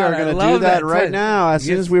 my God. We are going to do that right now as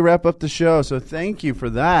soon as we wrap up the show. So thank you for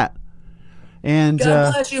that. And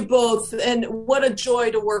God bless you both. And what a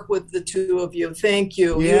joy to work with the two of you. Thank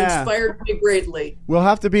you. You Yeah. inspired me greatly. we'll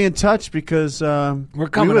have to be in touch because We're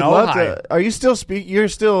coming we would to love Ojai. to. Are you still You're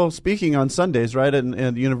still speaking on Sundays, right? At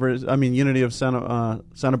Unity of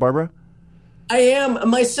Santa Barbara. I am.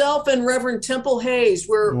 Myself and Reverend Temple Hayes,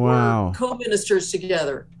 we're co-ministers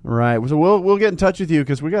together. Right. So we'll get in touch with you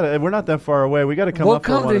because we're not that far away. We got to come We'll up for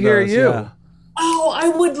come one to of hear those. you. Yeah. Oh, I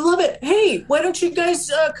would love it. Hey, why don't you guys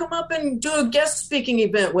come up and do a guest speaking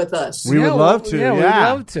event with us? We would love to. Yeah, we'd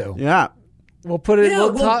love to. Yeah. We'll put it. Yeah,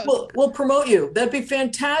 we'll talk. we'll promote you. That'd be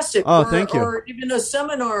fantastic. Oh, thank you. Or even a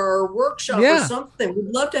seminar or a workshop Yeah. or something. We'd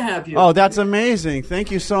love to have you. Oh, that's amazing. Thank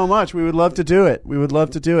you so much. We would love to do it.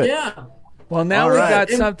 Yeah. Well, now All we right. got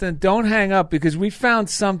something. Don't hang up because we found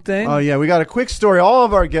something. Oh, yeah. We got a quick story. All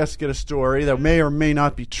of our guests get a story that may or may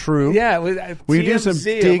not be true. Yeah, We do some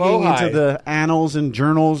TMZ of digging Ojai. into the annals and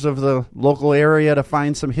journals of the local area to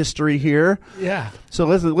find some history here. Yeah, So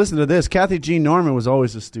listen to this. Kathy Jean Norman was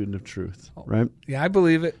always a student of truth, right? yeah, I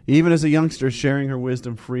believe it. Even as a youngster, sharing her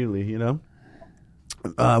wisdom freely, you know?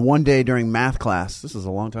 One day during math class, this is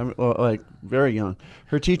a long time, like very young,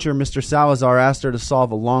 her teacher, Mr. Salazar, asked her to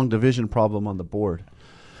solve a long division problem on the board.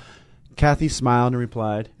 Kathy smiled and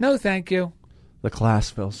replied, No, thank you. The class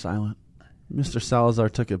fell silent. Mr. Salazar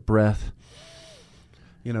took a breath.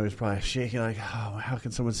 You know, he was probably shaking like, oh, how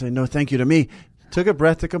can someone say no thank you to me? Took a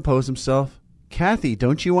breath to compose himself. Kathy,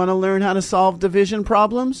 don't you want to learn how to solve division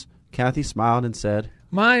problems? Kathy smiled and said,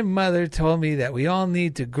 My mother told me that we all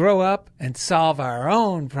need to grow up and solve our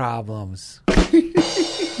own problems.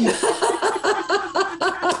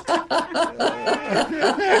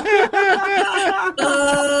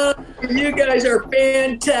 You guys are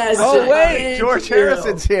fantastic. Oh, wait, Thank George you.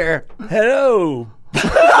 Harrison's here. Hello.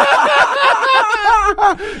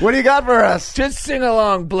 What do you got for us? Just sing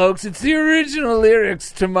along, blokes. It's the original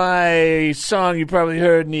lyrics to my song you probably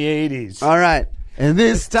heard in the 80s. All right. And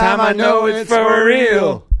this time I know it's for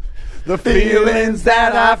real. The Feelings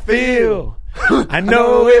that I feel. I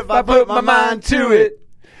know if I put my mind to it,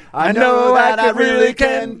 I know that I really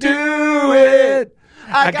can do it.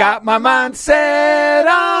 I got my mind set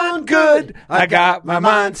on good. I got my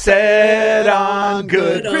mind set on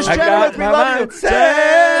good. Chris I Chenoweth, got we my love you. mind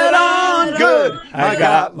set on good. I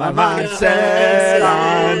got my mind set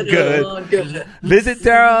on good. Visit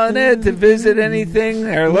Daryl and Ed to visit anything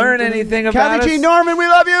or learn anything about Kathy us. Jean Norman, we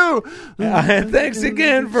love you. And thanks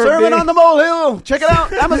again for Sermon being, on the Molehill. Check it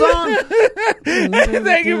out. Amazon.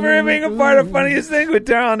 thank you for being a part of Funniest Thing with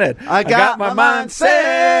Daryl and Ed. I got my mind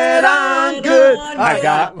set on good. I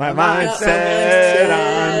got my mind set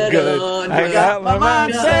on good. I got my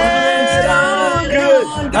mind set on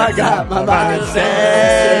good. I got my mind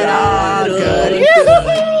set on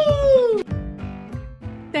good.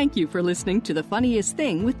 Thank you for listening to The Funniest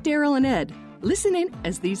Thing with Daryl and Ed. Listen in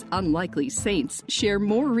as these unlikely saints share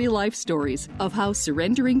more real-life stories of how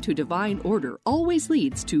surrendering to divine order always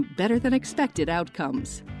leads to better-than-expected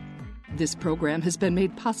outcomes. This program has been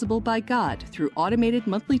made possible by God through automated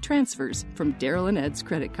monthly transfers from Daryl and Ed's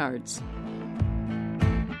credit cards.